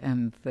Harvest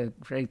and the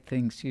great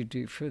things you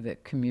do for the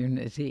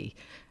community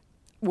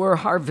were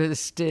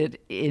harvested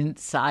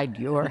inside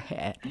your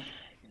head.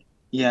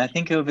 Yeah, I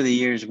think over the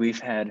years we've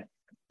had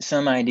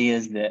some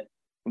ideas that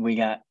we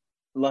got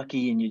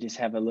lucky and you just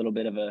have a little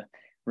bit of a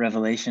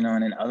revelation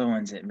on, and other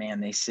ones that, man,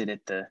 they sit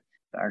at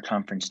our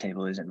conference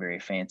table isn't very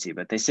fancy,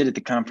 but they sit at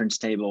the conference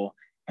table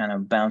kind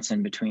of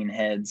bouncing between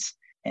heads.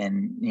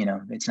 And,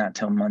 it's not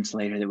till months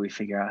later that we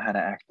figure out how to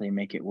actually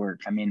make it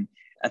work. I mean,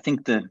 I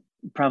think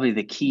probably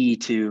the key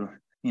to,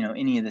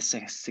 any of the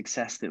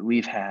success that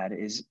we've had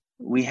is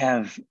we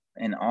have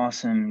an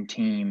awesome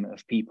team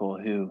of people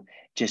who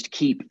just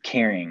keep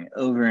caring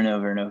over and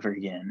over and over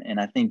again. And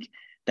I think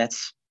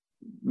that's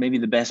maybe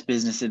the best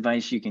business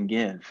advice you can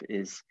give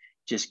is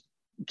just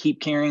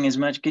keep caring as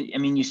much. I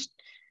mean,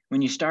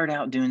 when you start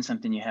out doing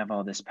something, you have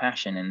all this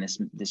passion and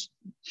this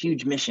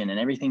huge mission and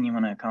everything you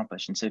want to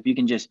accomplish. And so if you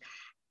can just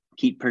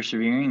keep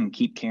persevering and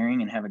keep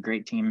caring and have a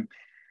great team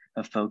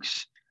of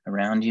folks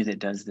around you that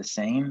does the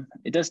same,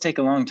 it does take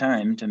a long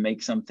time to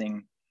make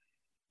something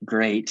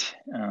great.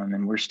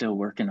 And we're still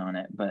working on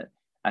it. But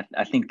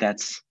I think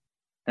that's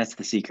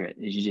the secret,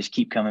 is you just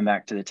keep coming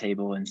back to the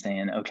table and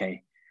saying,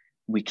 okay,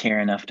 we care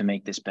enough to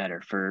make this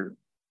better for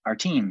our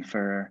team,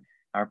 for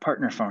our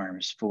partner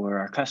farms, for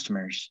our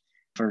customers,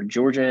 for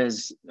Georgia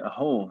as a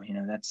whole.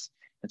 That's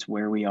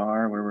where we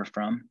are, where we're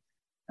from,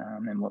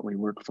 and what we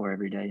work for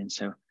every day. And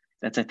so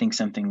that's, I think,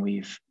 something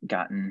we've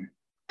gotten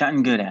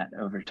good at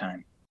over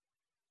time.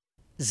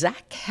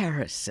 Zach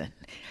Harrison,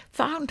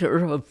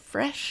 founder of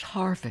Fresh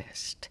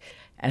Harvest,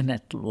 an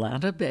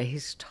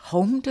Atlanta-based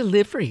home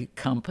delivery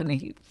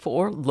company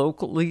for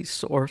locally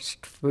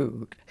sourced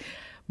food.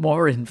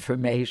 More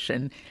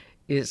information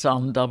is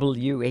on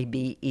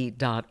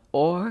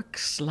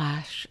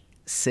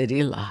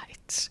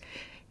wabe.org/citylights.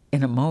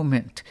 In a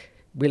moment,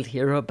 we'll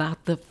hear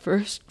about the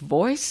First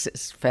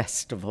Voices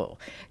Festival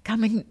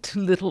coming to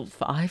Little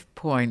Five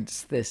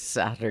Points this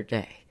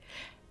Saturday.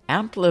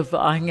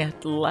 Amplifying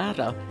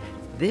Atlanta,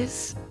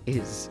 this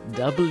is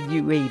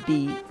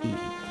WABE.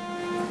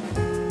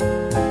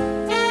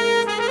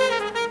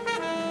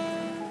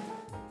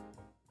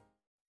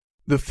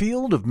 The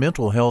field of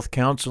mental health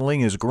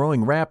counseling is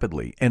growing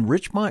rapidly, and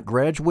Richmont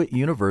Graduate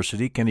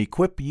University can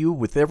equip you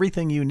with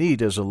everything you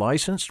need as a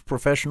licensed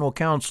professional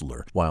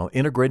counselor while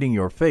integrating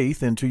your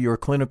faith into your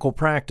clinical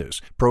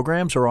practice.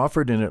 Programs are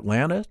offered in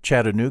Atlanta,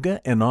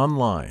 Chattanooga, and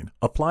online.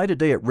 Apply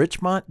today at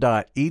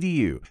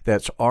richmont.edu.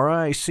 That's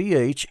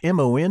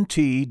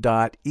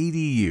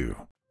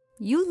RICHMONT.edu.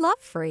 You love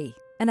free,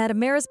 and at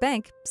Ameris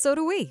Bank, so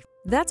do we.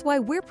 That's why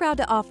we're proud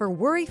to offer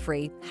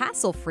worry-free,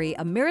 hassle-free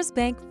Ameris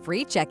Bank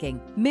free checking.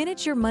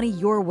 Manage your money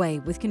your way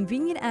with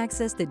convenient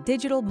access to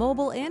digital,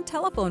 mobile, and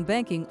telephone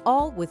banking,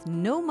 all with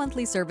no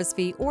monthly service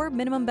fee or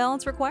minimum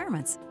balance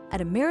requirements.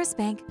 At Ameris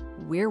Bank,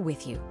 we're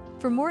with you.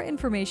 For more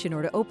information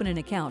or to open an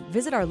account,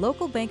 visit our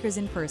local bankers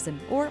in person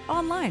or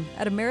online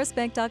at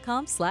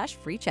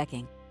amerisbank.com/free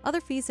checking.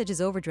 Other fees such as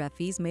overdraft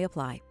fees may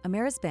apply.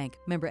 Ameris Bank,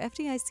 member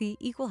FDIC,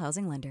 equal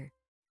housing lender.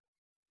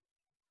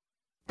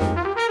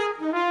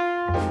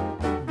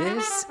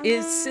 This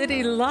is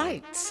City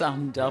Lights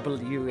on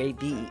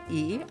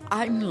WABE.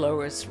 I'm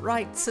Lois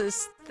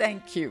Reitzes.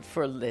 Thank you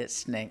for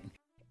listening.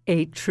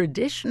 A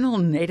traditional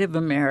Native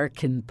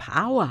American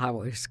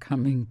powwow is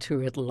coming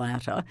to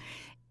Atlanta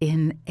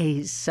in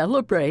a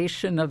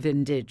celebration of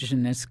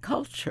indigenous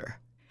culture.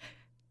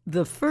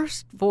 The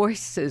First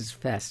Voices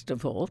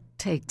Festival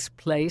takes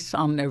place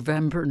on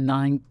November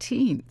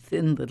 19th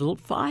in Little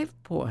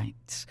Five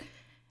Points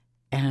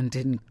and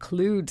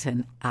includes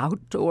an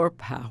outdoor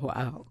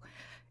powwow,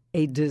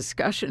 a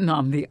discussion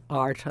on the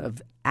art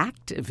of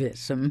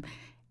activism,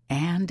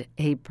 and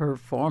a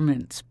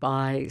performance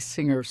by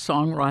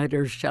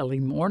singer-songwriter Shelley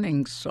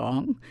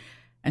Morningsong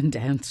and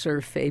dancer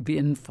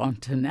Fabian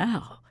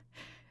Fontanelle.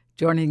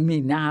 Joining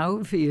me now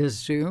via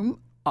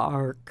Zoom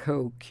are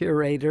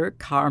co-curator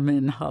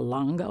Carmen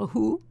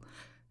Halangahu,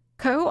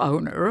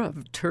 co-owner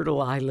of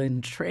Turtle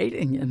Island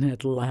Trading in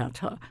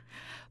Atlanta,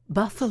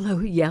 Buffalo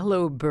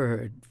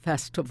Yellowbird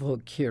Festival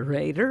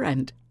curator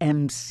and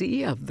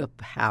MC of the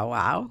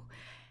powwow,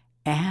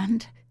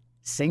 and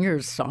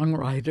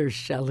singer-songwriter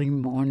Shelley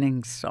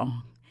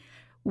Morningsong.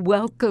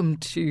 Welcome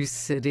to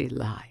City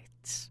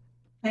Lights.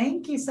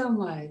 Thank you so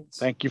much.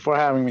 Thank you for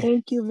having me.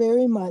 Thank you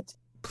very much.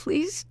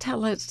 Please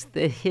tell us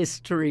the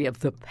history of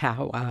the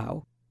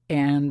powwow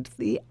and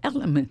the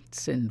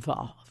elements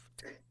involved.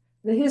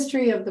 The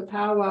history of the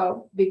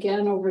powwow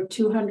began over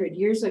 200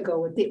 years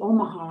ago with the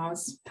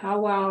Omahas.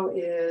 Powwow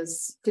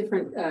is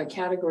different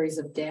categories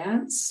of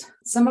dance.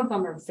 Some of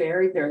them are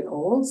very, very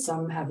old.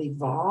 Some have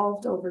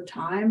evolved over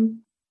time.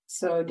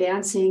 So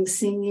dancing,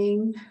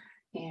 singing,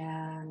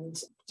 and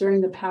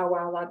during the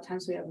powwow, a lot of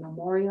times we have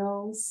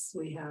memorials,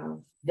 we have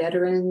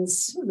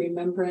veterans,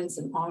 remembrance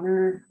and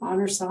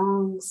honor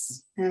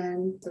songs,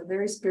 and it's a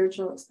very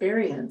spiritual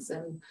experience,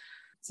 and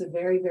it's a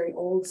very, very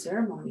old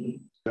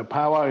ceremony. The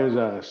powwow is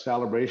a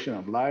celebration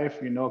of life,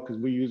 because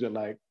we use it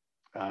like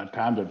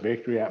times of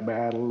victory at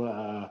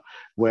battle,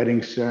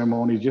 wedding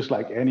ceremonies, just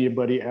like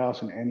anybody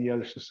else in any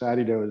other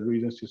society. There was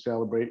reasons to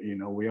celebrate,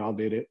 we all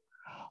did it.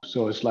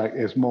 So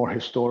it's more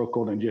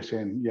historical than just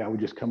saying, we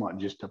just come out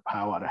just to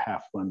powwow to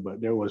have fun,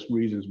 but there was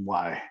reasons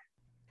why.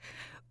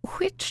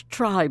 Which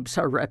tribes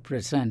are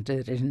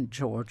represented in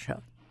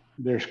Georgia?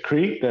 There's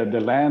Creek, the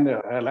land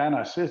that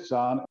Atlanta sits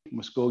on,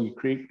 Muskogee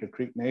Creek, the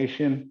Creek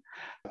Nation.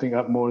 I think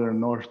up more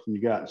than north,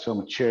 you got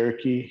some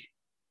Cherokee.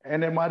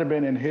 And there might have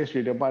been in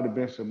history, there might have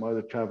been some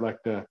other tribe like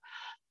the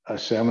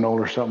Seminole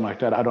or something like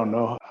that. I don't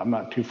know. I'm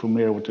not too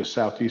familiar with the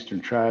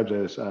southeastern tribes,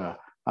 as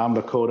I'm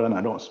Lakota and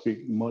I don't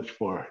speak much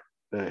for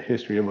the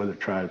history of other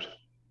tribes.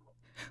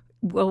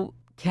 Well,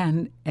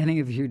 can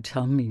any of you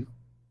tell me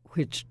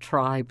which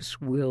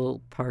tribes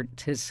will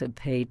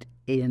participate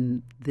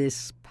in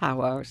this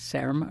powwow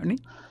ceremony?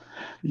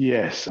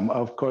 Yes,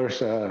 of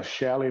course,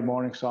 Shelley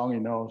Morning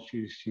Song,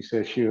 she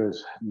said she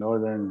was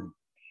Northern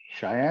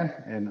Cheyenne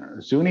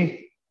and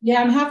Zuni.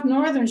 Yeah, I'm half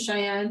Northern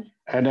Cheyenne.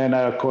 And then,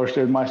 of course,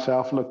 there's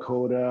myself,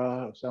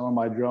 Lakota. Some of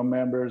my drum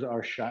members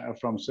are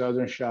from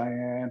Southern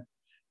Cheyenne.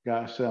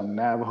 Got some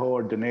Navajo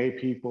or Dene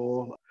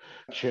people,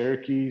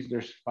 Cherokees.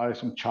 There's probably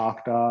some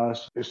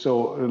Choctaws.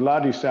 So a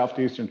lot of these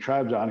southeastern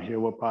tribes on here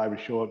will probably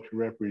show up to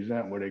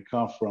represent where they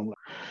come from.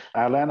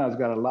 Atlanta's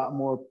got a lot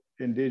more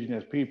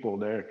indigenous people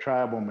there,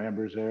 tribal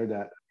members there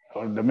that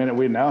the minute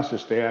we announced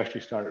this, they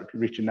actually started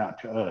reaching out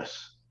to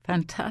us.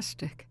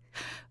 Fantastic.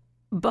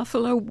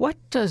 Buffalo, what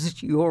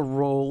does your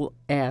role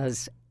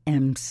as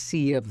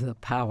MC of the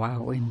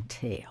powwow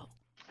entail?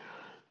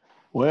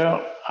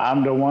 Well,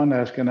 I'm the one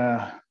that's going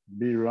to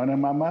be running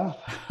my mouth,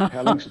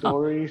 telling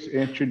stories,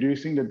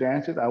 introducing the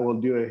dances. I will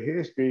do a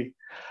history.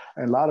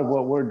 And a lot of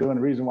what we're doing,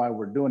 the reason why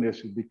we're doing this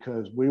is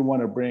because we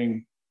want to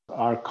bring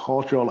our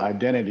cultural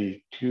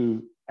identity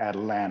to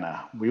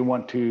Atlanta. We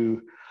want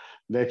to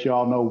let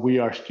y'all know we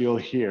are still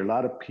here. A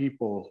lot of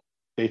people,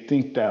 they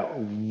think that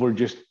we're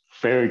just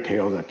fairy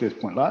tales at this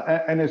point.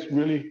 And it's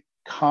really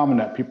common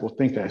that people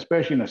think that,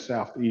 especially in the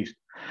Southeast.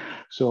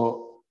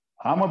 So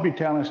I'm going to be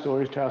telling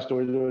stories, tell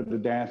stories of the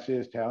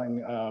dances,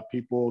 telling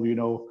people,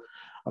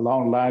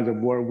 along the lines of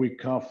where we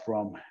come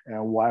from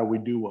and why we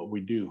do what we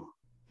do.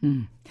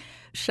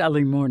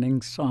 Shelley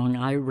Morning Song,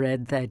 I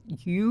read that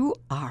you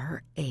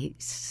are a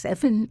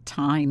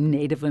 7-time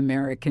Native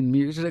American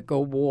Music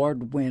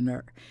Award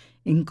winner,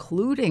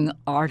 including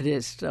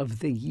Artist of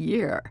the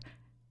Year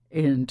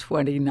in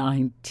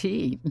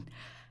 2019.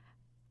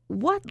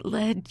 What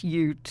led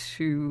you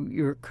to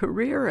your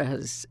career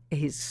as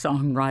a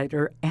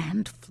songwriter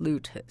and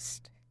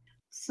flutist?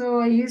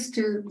 So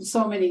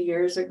so many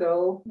years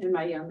ago in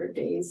my younger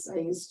days, I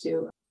used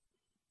to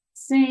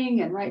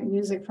sing and write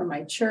music for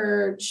my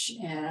church,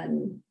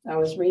 and I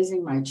was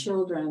raising my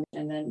children.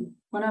 And then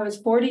when I was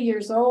 40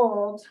 years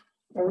old,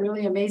 a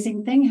really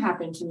amazing thing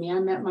happened to me. I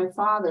met my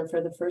father for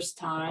the first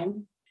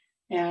time,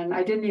 and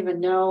I didn't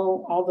even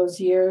know all those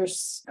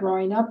years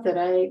growing up that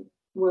I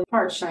was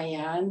part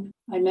Cheyenne.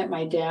 I met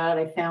my dad.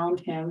 I found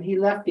him. He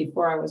left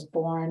before I was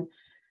born.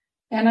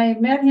 And I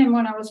met him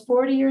when I was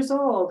 40 years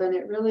old. And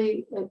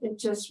it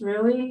just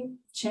really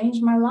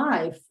changed my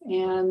life.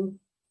 And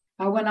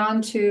I went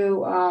on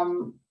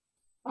to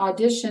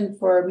audition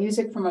for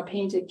Music from a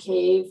Painted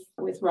Cave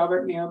with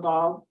Robert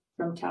Mirabal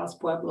from Taos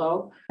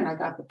Pueblo. And I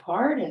got the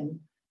part.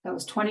 And that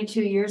was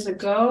 22 years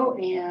ago.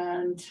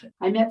 And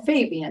I met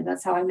Fabian.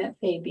 That's how I met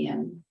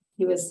Fabian.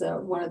 He was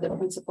one of the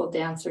principal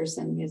dancers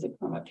in Music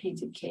from a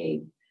Painted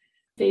Cave.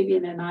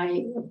 Fabian and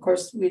I, of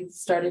course, we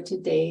started to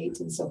date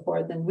and so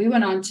forth. And we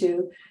went on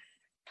to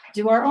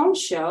do our own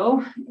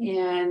show.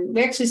 And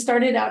we actually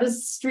started out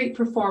as street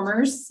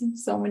performers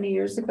so many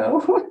years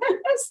ago,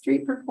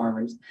 street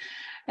performers.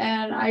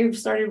 And I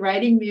started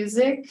writing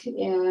music,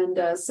 and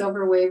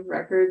Silver Wave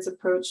Records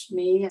approached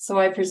me. So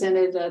I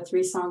presented a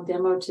 3-song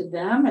demo to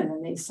them, and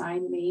then they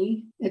signed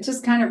me. It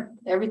just kind of,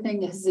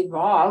 everything has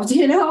evolved,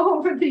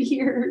 over the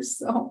years.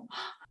 So,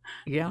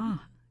 yeah.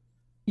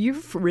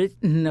 You've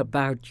written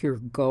about your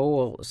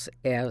goals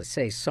as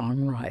a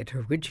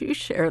songwriter. Would you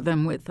share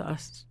them with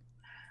us?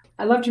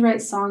 I love to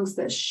write songs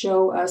that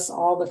show us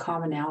all the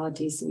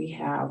commonalities we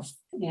have,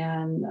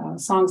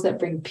 and songs that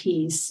bring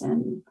peace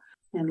and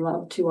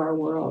love to our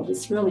world.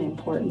 It's really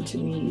important to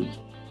me.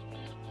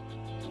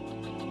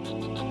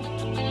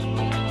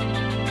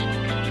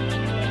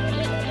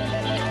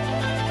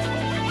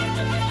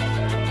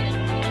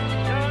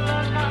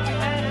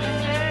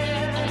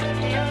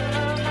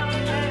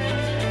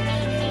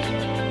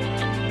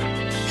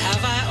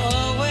 Have I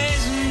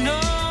always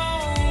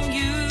known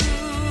you?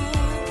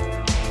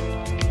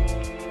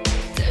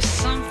 There's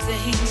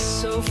something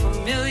so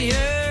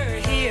familiar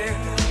here.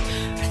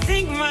 I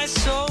think my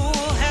soul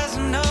has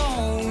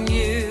known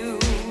you.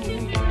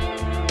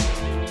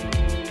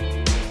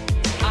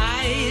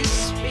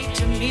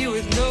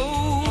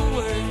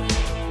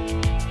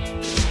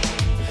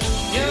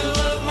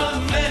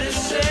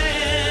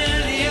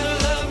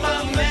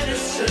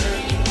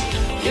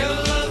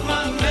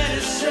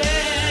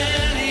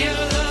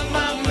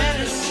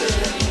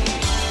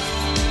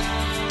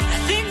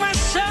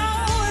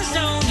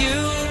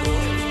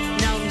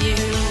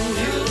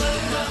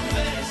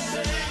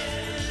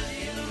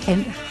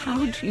 And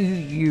how do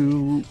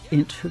you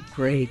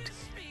integrate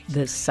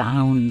the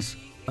sounds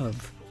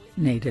of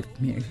Native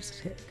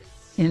music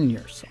in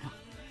your song?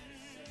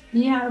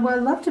 Yeah, well,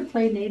 I love to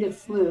play native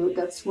flute.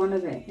 That's one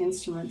of the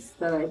instruments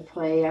that I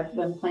play. I've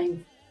been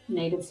playing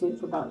native flute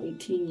for about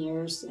 18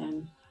 years,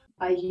 and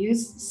I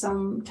use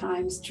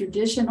sometimes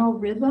traditional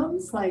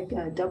rhythms like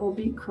double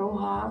beat crow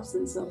hops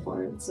and so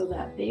forth, so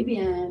that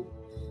Fabian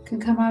can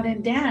come out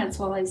and dance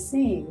while I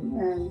sing.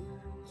 And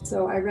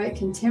so I write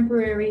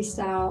contemporary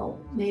style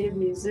native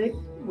music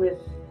with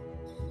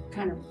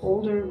kind of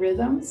older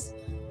rhythms,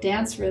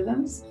 dance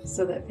rhythms,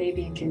 so that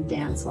Fabian can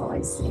dance while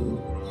I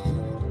sing.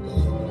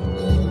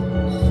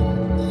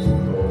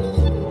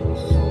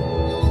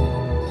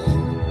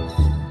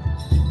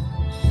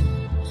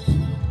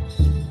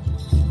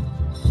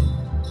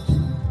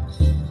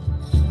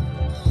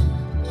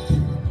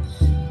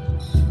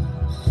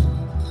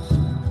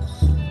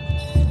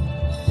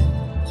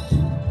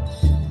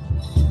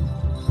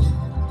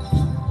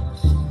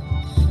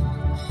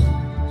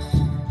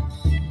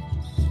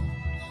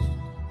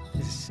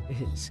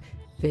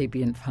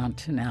 Fabian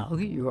Fontanelle,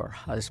 your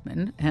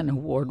husband, an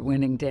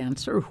award-winning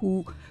dancer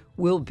who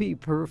will be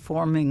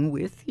performing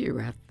with you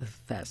at the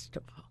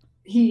festival.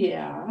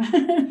 Yeah,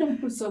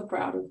 I'm so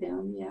proud of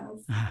him,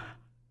 yes.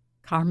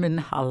 Carmen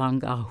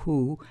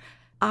Halangahu,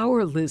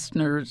 our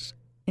listeners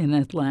in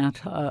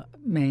Atlanta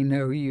may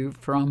know you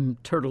from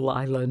Turtle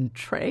Island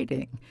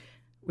Trading,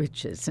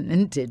 which is an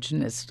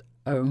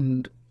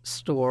Indigenous-owned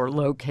store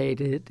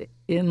located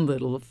in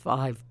Little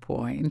Five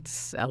Points,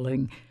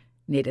 selling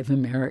Native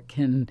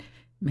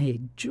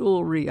American-made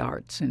jewelry,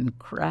 arts, and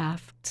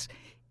crafts,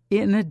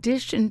 in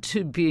addition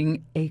to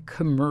being a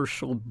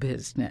commercial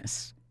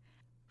business.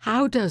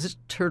 How does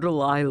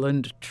Turtle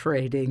Island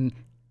Trading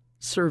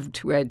serve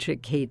to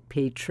educate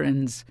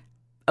patrons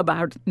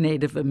about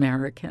Native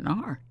American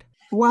art?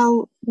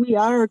 While we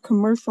are a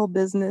commercial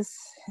business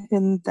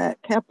in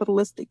that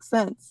capitalistic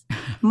sense,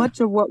 much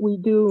of what we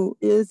do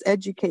is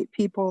educate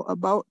people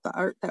about the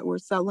art that we're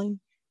selling.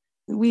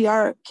 We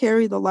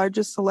carry the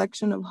largest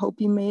selection of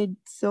Hopi-made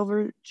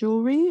silver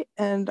jewelry,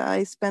 and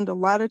I spend a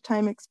lot of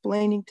time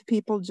explaining to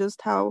people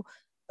just how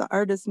the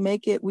artists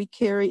make it. We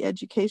carry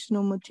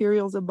educational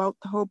materials about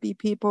the Hopi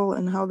people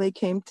and how they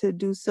came to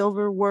do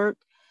silver work,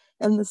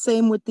 and the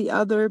same with the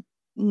other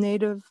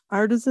Native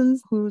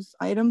artisans whose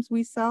items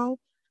we sell.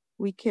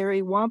 We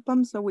carry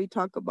wampum, so we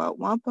talk about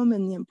wampum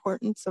and the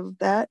importance of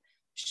that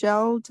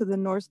shell to the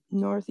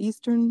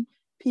northeastern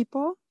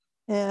people.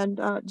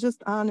 And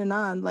just on and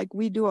on. Like,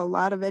 we do a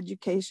lot of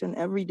education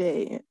every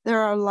day. There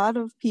are a lot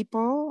of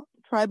people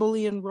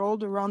tribally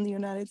enrolled around the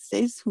United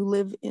States who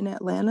live in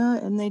Atlanta,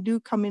 and they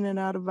do come in and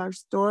out of our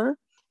store.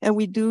 And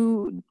we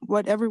do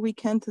whatever we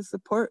can to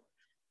support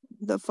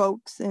the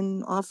folks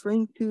in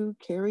offering to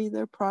carry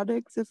their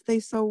products if they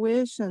so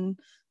wish, and,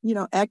 you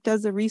know, act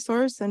as a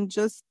resource. And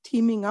just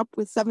teaming up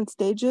with Seven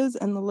Stages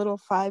and the Little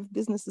Five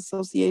Business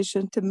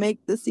Association to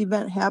make this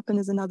event happen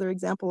is another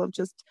example of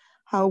just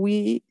how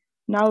we,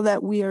 now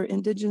that we are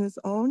Indigenous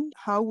owned,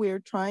 how we're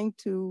trying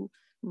to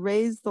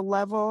raise the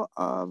level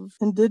of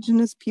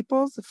Indigenous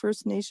peoples, the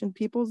First Nation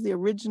peoples, the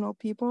original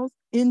peoples,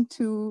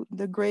 into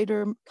the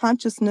greater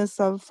consciousness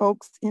of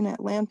folks in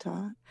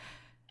Atlanta.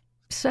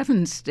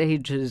 Seven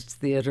Stages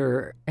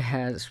Theater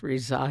has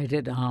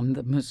resided on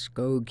the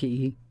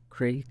Muskogee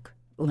Creek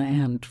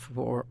land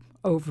for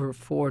over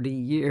 40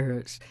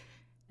 years,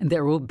 and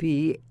there will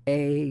be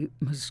a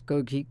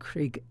Muskogee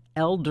Creek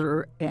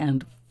elder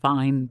and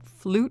fine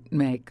flute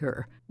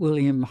maker,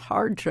 William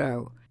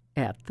Harjo,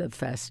 at the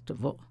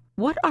festival.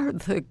 What are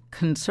the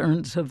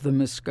concerns of the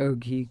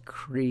Muskogee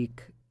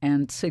Creek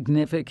and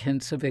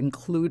significance of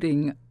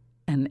including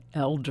an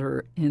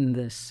elder in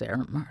this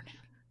ceremony?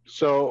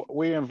 So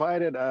we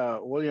invited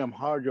William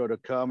Harjo to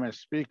come and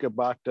speak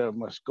about the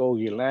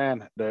Muskogee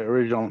land, the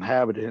original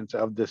inhabitants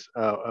of this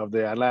of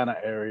the Atlanta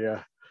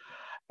area.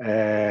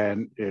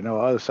 And, you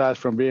know, aside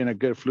from being a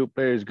good flute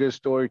player, he's a good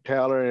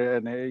storyteller,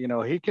 and, you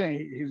know, he's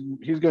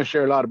going to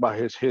share a lot about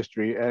his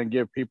history and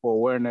give people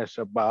awareness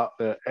about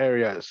the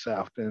area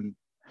itself. And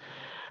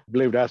I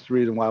believe that's the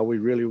reason why we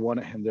really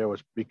wanted him there,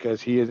 was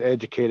because he is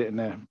educated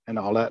and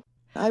all that.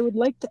 I would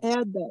like to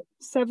add that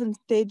Seven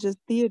Stages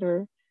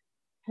Theater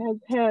has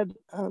had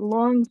a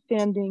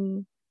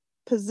long-standing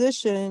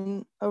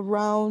position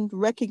around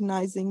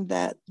recognizing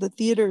that the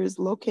theater is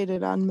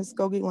located on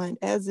Muskogee land,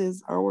 as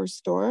is our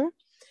store.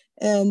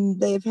 And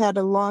they've had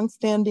a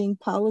long-standing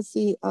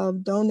policy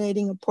of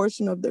donating a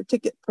portion of their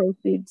ticket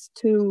proceeds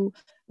to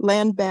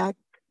land back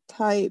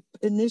type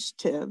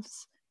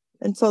initiatives.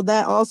 And so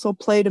that also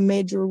played a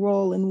major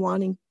role in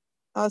wanting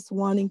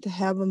to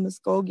have a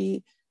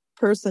Muskogee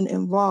person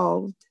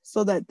involved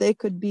so that they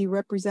could be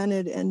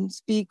represented and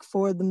speak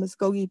for the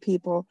Muskogee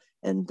people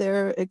and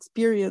their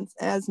experience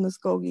as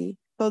Muskogee,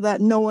 so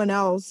that no one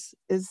else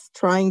is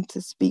trying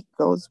to speak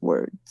those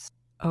words.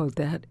 Oh,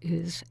 that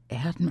is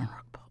admirable.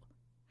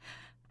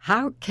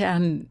 How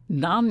can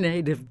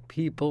non-Native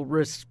people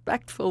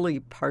respectfully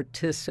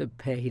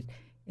participate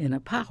in a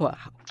powwow?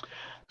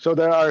 So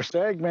there are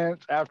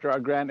segments after our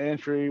grand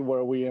entry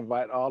where we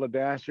invite all the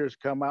dancers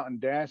come out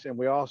and dance, and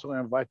we also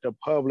invite the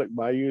public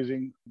by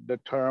using the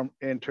term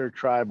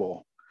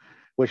intertribal,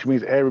 which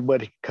means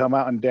everybody can come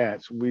out and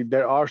dance.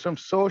 There are some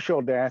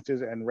social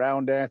dances and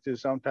round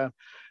dances sometimes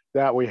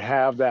that we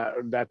have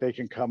that they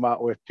can come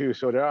out with too.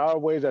 So there are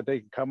ways that they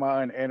can come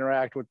out and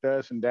interact with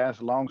us and dance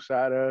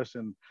alongside us,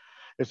 and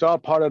it's all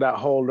part of that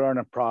whole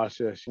learning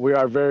process. We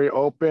are very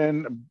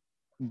open,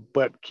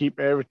 but keep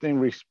everything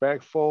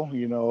respectful.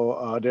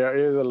 There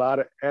is a lot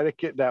of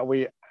etiquette that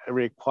we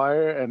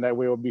require, and that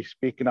we will be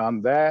speaking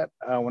on that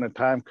when the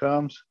time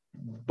comes.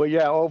 But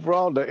yeah,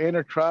 overall, the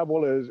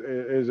intertribal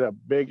is a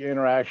big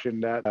interaction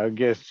that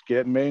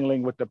get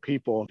mingling with the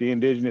people. The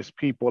indigenous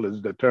people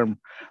is the term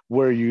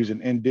we're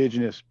using,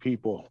 indigenous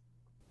people.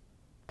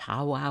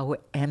 Powwow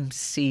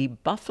MC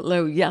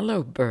Buffalo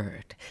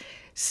Yellowbird,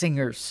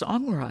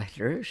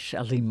 singer-songwriter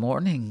Shelley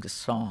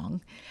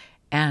Morningsong,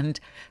 and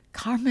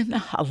Carmen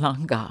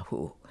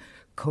Halangahu,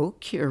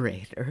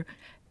 co-curator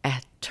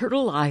at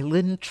Turtle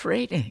Island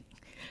Trading.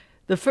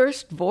 The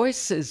First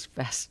Voices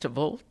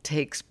Festival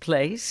takes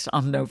place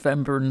on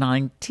November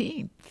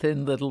 19th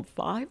in Little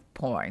Five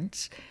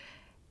Points,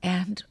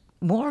 and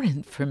more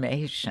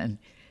information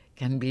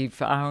can be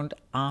found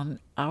on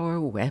our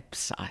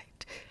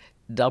website,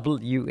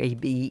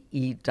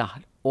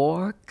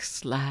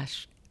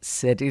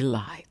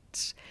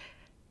 wabe.org/citylights.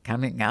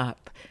 Coming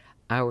up,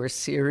 our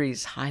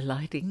series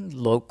highlighting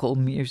local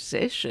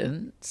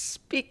musicians.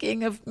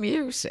 Speaking of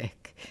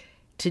music,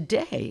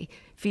 today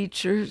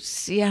features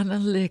Sienna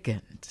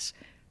Liggins.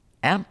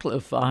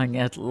 Amplifying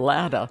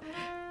Atlanta,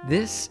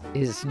 this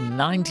is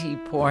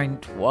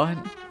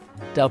 90.1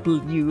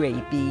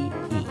 WABE.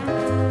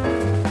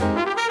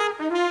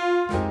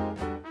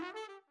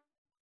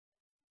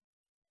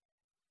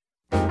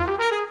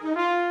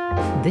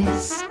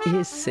 This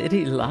is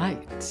City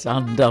Lights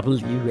on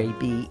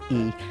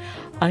WABE.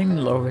 I'm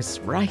Lois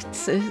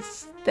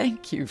Reitzes.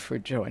 Thank you for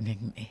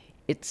joining me.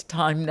 It's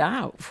time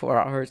now for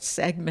our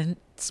segment,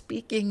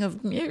 Speaking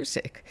of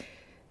Music,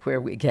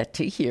 where we get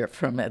to hear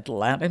from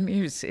Atlanta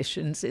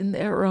musicians in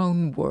their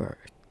own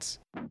words.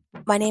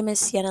 My name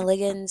is Sienna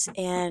Liggins,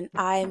 and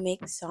I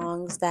make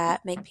songs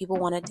that make people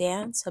want to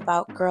dance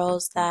about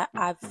girls that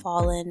I've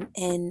fallen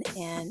in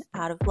and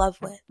out of love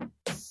with.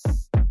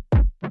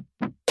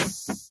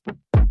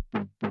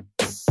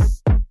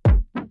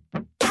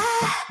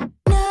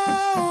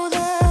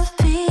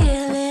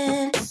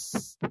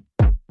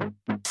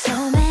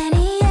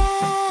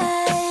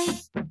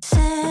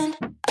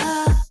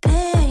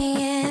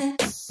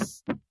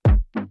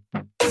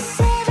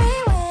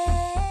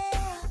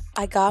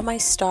 I got my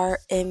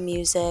start in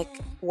music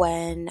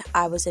when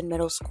I was in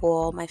middle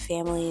school. My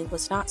family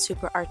was not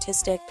super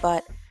artistic,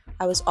 but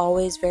I was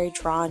always very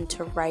drawn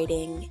to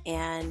writing,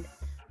 and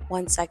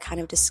once I kind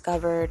of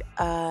discovered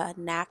a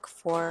knack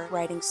for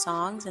writing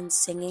songs and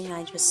singing,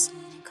 I just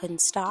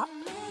couldn't stop.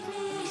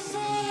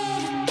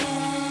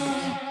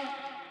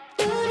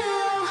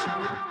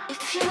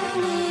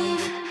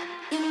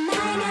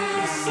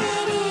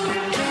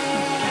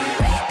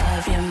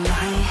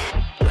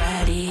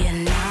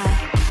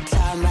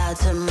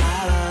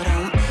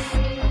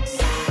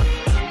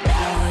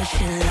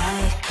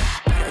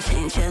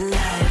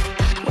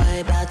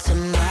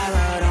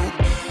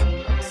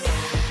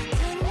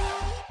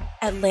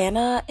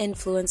 Atlanta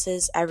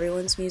influences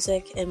everyone's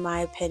music, in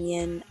my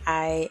opinion.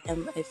 I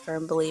am a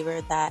firm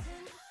believer that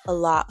a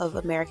lot of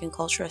American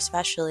culture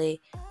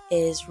especially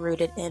is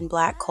rooted in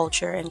Black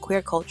culture and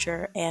queer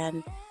culture,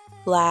 and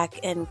Black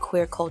and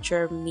queer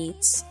culture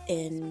meets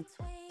in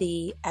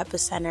the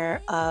epicenter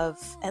of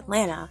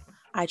Atlanta.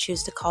 I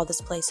choose to call this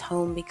place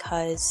home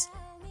because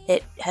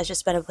it has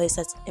just been a place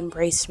that's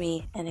embraced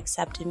me and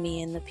accepted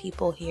me, and the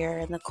people here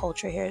and the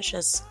culture here is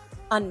just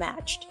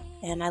unmatched,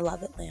 and I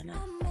love Atlanta.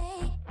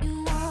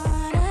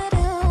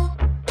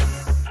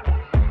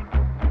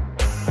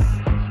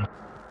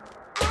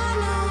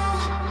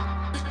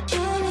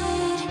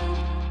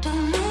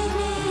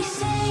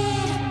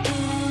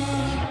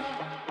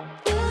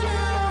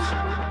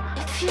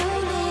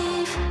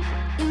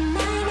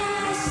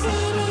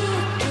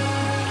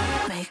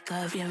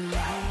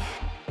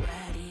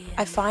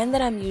 I find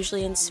that I'm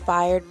usually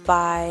inspired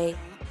by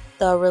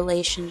the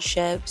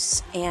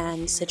relationships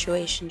and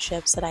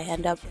situationships that I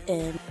end up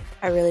in.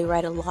 I really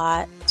write a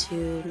lot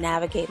to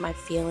navigate my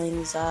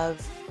feelings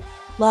of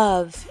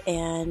love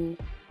and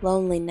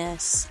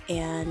loneliness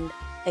and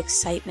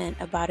excitement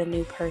about a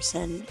new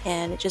person,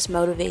 and it just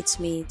motivates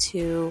me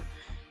to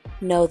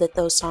know that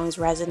those songs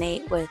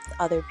resonate with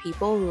other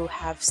people who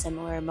have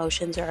similar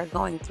emotions or are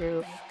going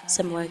through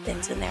similar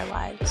things in their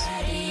lives.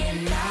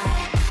 I'm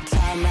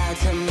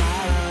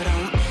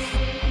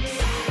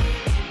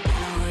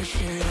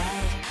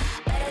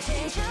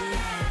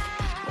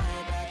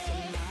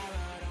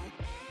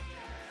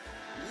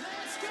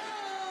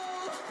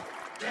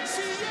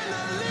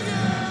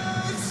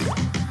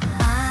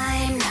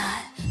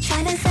not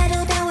trying to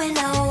settle down with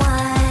no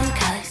one,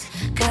 'cause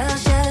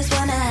girls just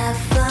wanna have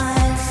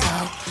fun. So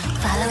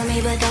follow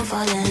me but don't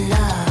fall in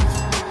love.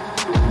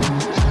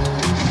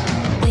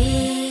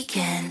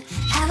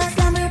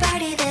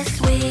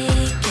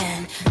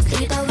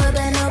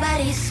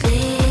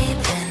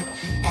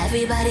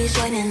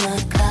 always joining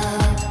the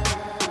club.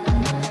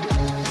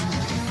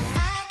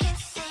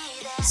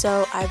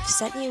 So I've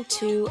sent you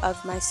 2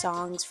 of my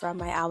songs from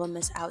my album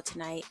Is Out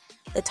Tonight,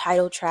 the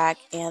title track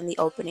and the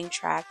opening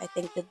track. I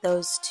think that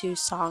those 2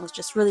 songs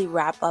just really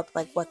wrap up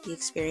like what the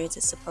experience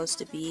is supposed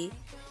to be.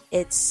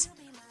 It's,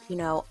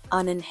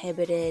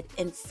 uninhibited,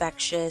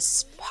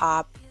 infectious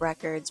pop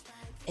records.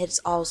 It's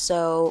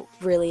also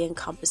really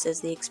encompasses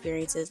the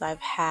experiences I've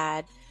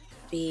had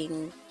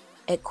being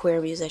a queer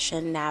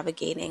musician,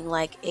 navigating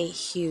like a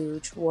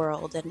huge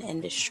world and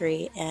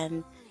industry,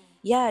 and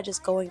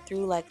just going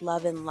through like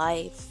love and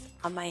life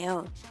on my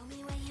own.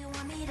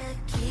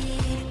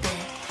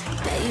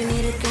 Bet you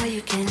need a girl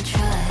you can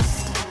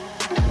trust.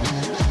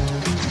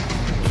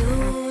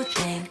 You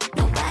think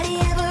nobody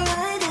ever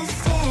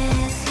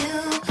understands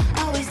you.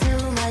 Always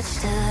too much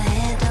to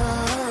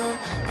handle,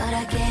 but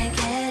I can't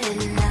get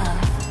enough.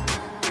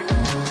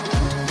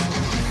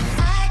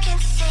 I can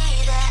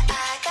see that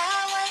I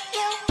got what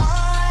you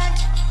want.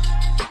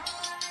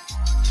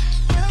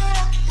 You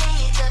don't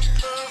need to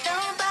prove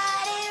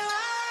nobody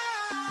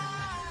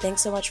wrong.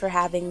 Thanks so much for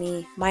having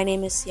me. My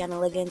name is Sienna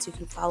Liggins. You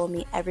can follow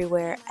me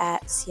everywhere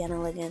at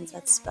Sienna Liggins.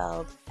 That's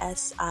spelled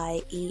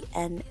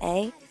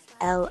SIENA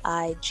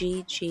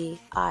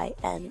LIGGINS.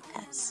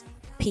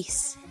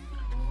 Peace.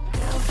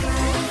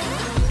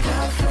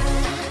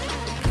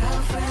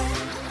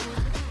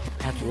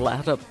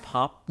 Atlanta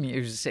pop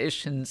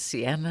musician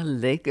Sienna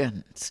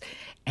Liggins,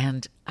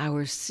 and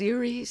our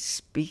series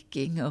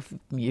Speaking of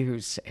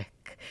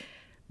Music.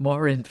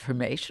 More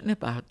information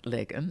about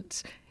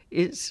Liggins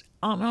is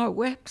on our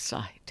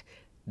website,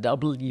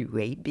 wabe.org.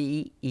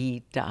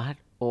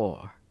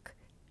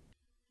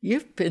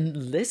 You've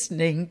been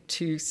listening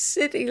to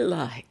City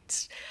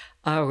Lights,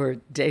 our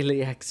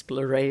daily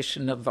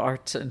exploration of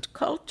arts and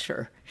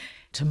culture.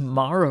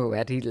 Tomorrow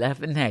at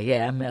 11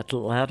 a.m.,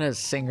 Atlanta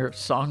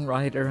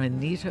singer-songwriter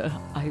Anita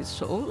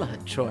Isola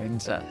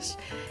joins us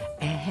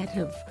ahead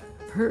of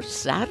her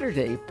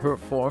Saturday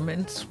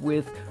performance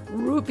with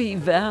Ruby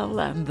Vell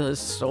and the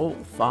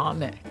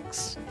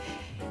Soulphonics.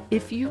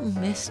 If you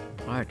missed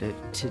part of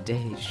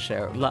today's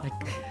show, like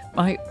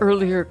my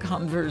earlier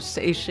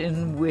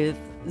conversation with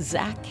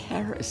Zach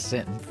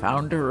Harrison,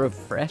 founder of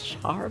Fresh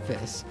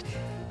Harvest,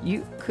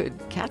 you could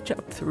catch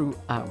up through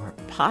our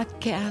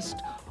podcast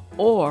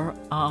or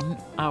on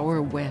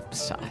our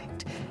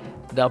website,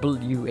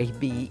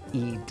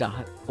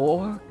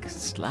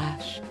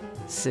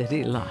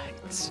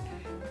 wabe.org/citylights.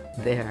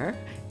 There,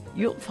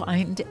 you'll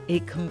find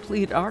a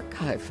complete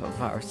archive of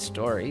our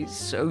stories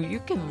so you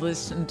can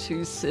listen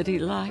to City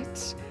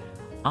Lights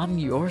on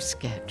your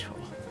schedule.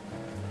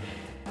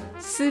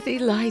 City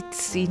Lights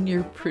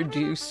senior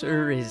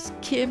producer is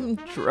Kim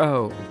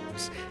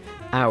Droves.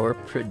 Our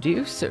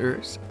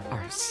producers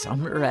are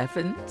Summer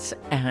Evans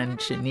and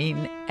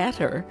Janine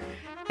Etter,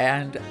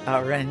 and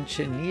our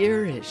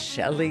engineer is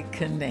Shelley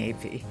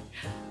Canavy.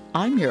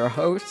 I'm your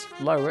host,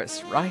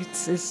 Lois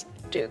Reitzes.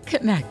 Do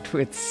connect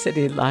with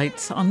City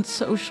Lights on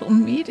social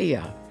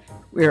media.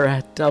 We're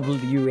at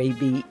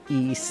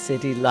WABE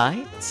City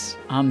Lights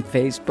on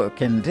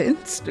Facebook and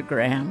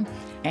Instagram,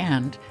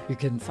 and you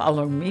can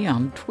follow me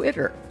on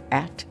Twitter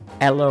at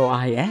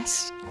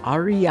LOISREITZES.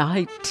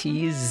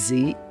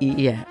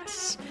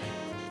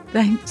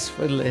 Thanks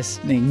for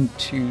listening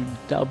to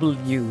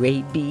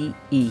WABE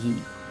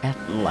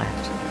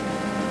Atlanta.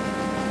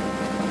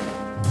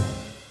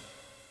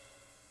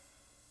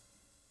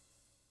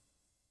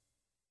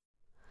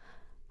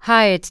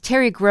 Hi, it's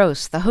Terry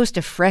Gross, the host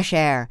of Fresh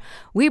Air.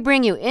 We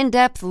bring you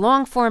in-depth,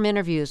 long-form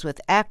interviews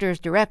with actors,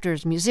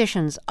 directors,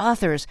 musicians,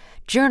 authors,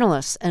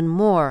 journalists, and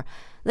more.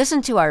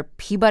 Listen to our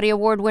Peabody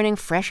Award-winning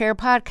Fresh Air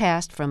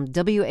podcast from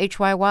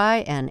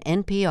WHYY and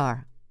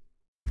NPR.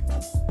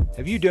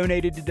 Have you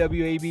donated to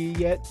WABE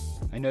yet?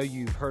 I know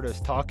you've heard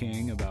us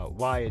talking about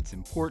why it's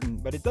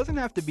important, but it doesn't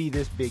have to be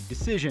this big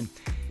decision.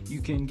 You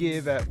can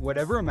give at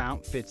whatever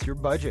amount fits your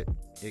budget.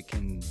 It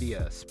can be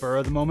a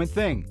spur-of-the-moment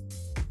thing.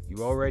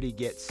 You already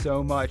get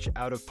so much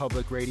out of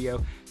public radio,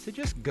 so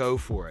just go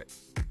for it.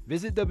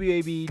 Visit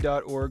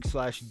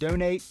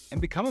wabe.org/donate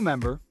and become a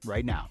member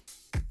right now.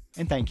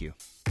 And thank you.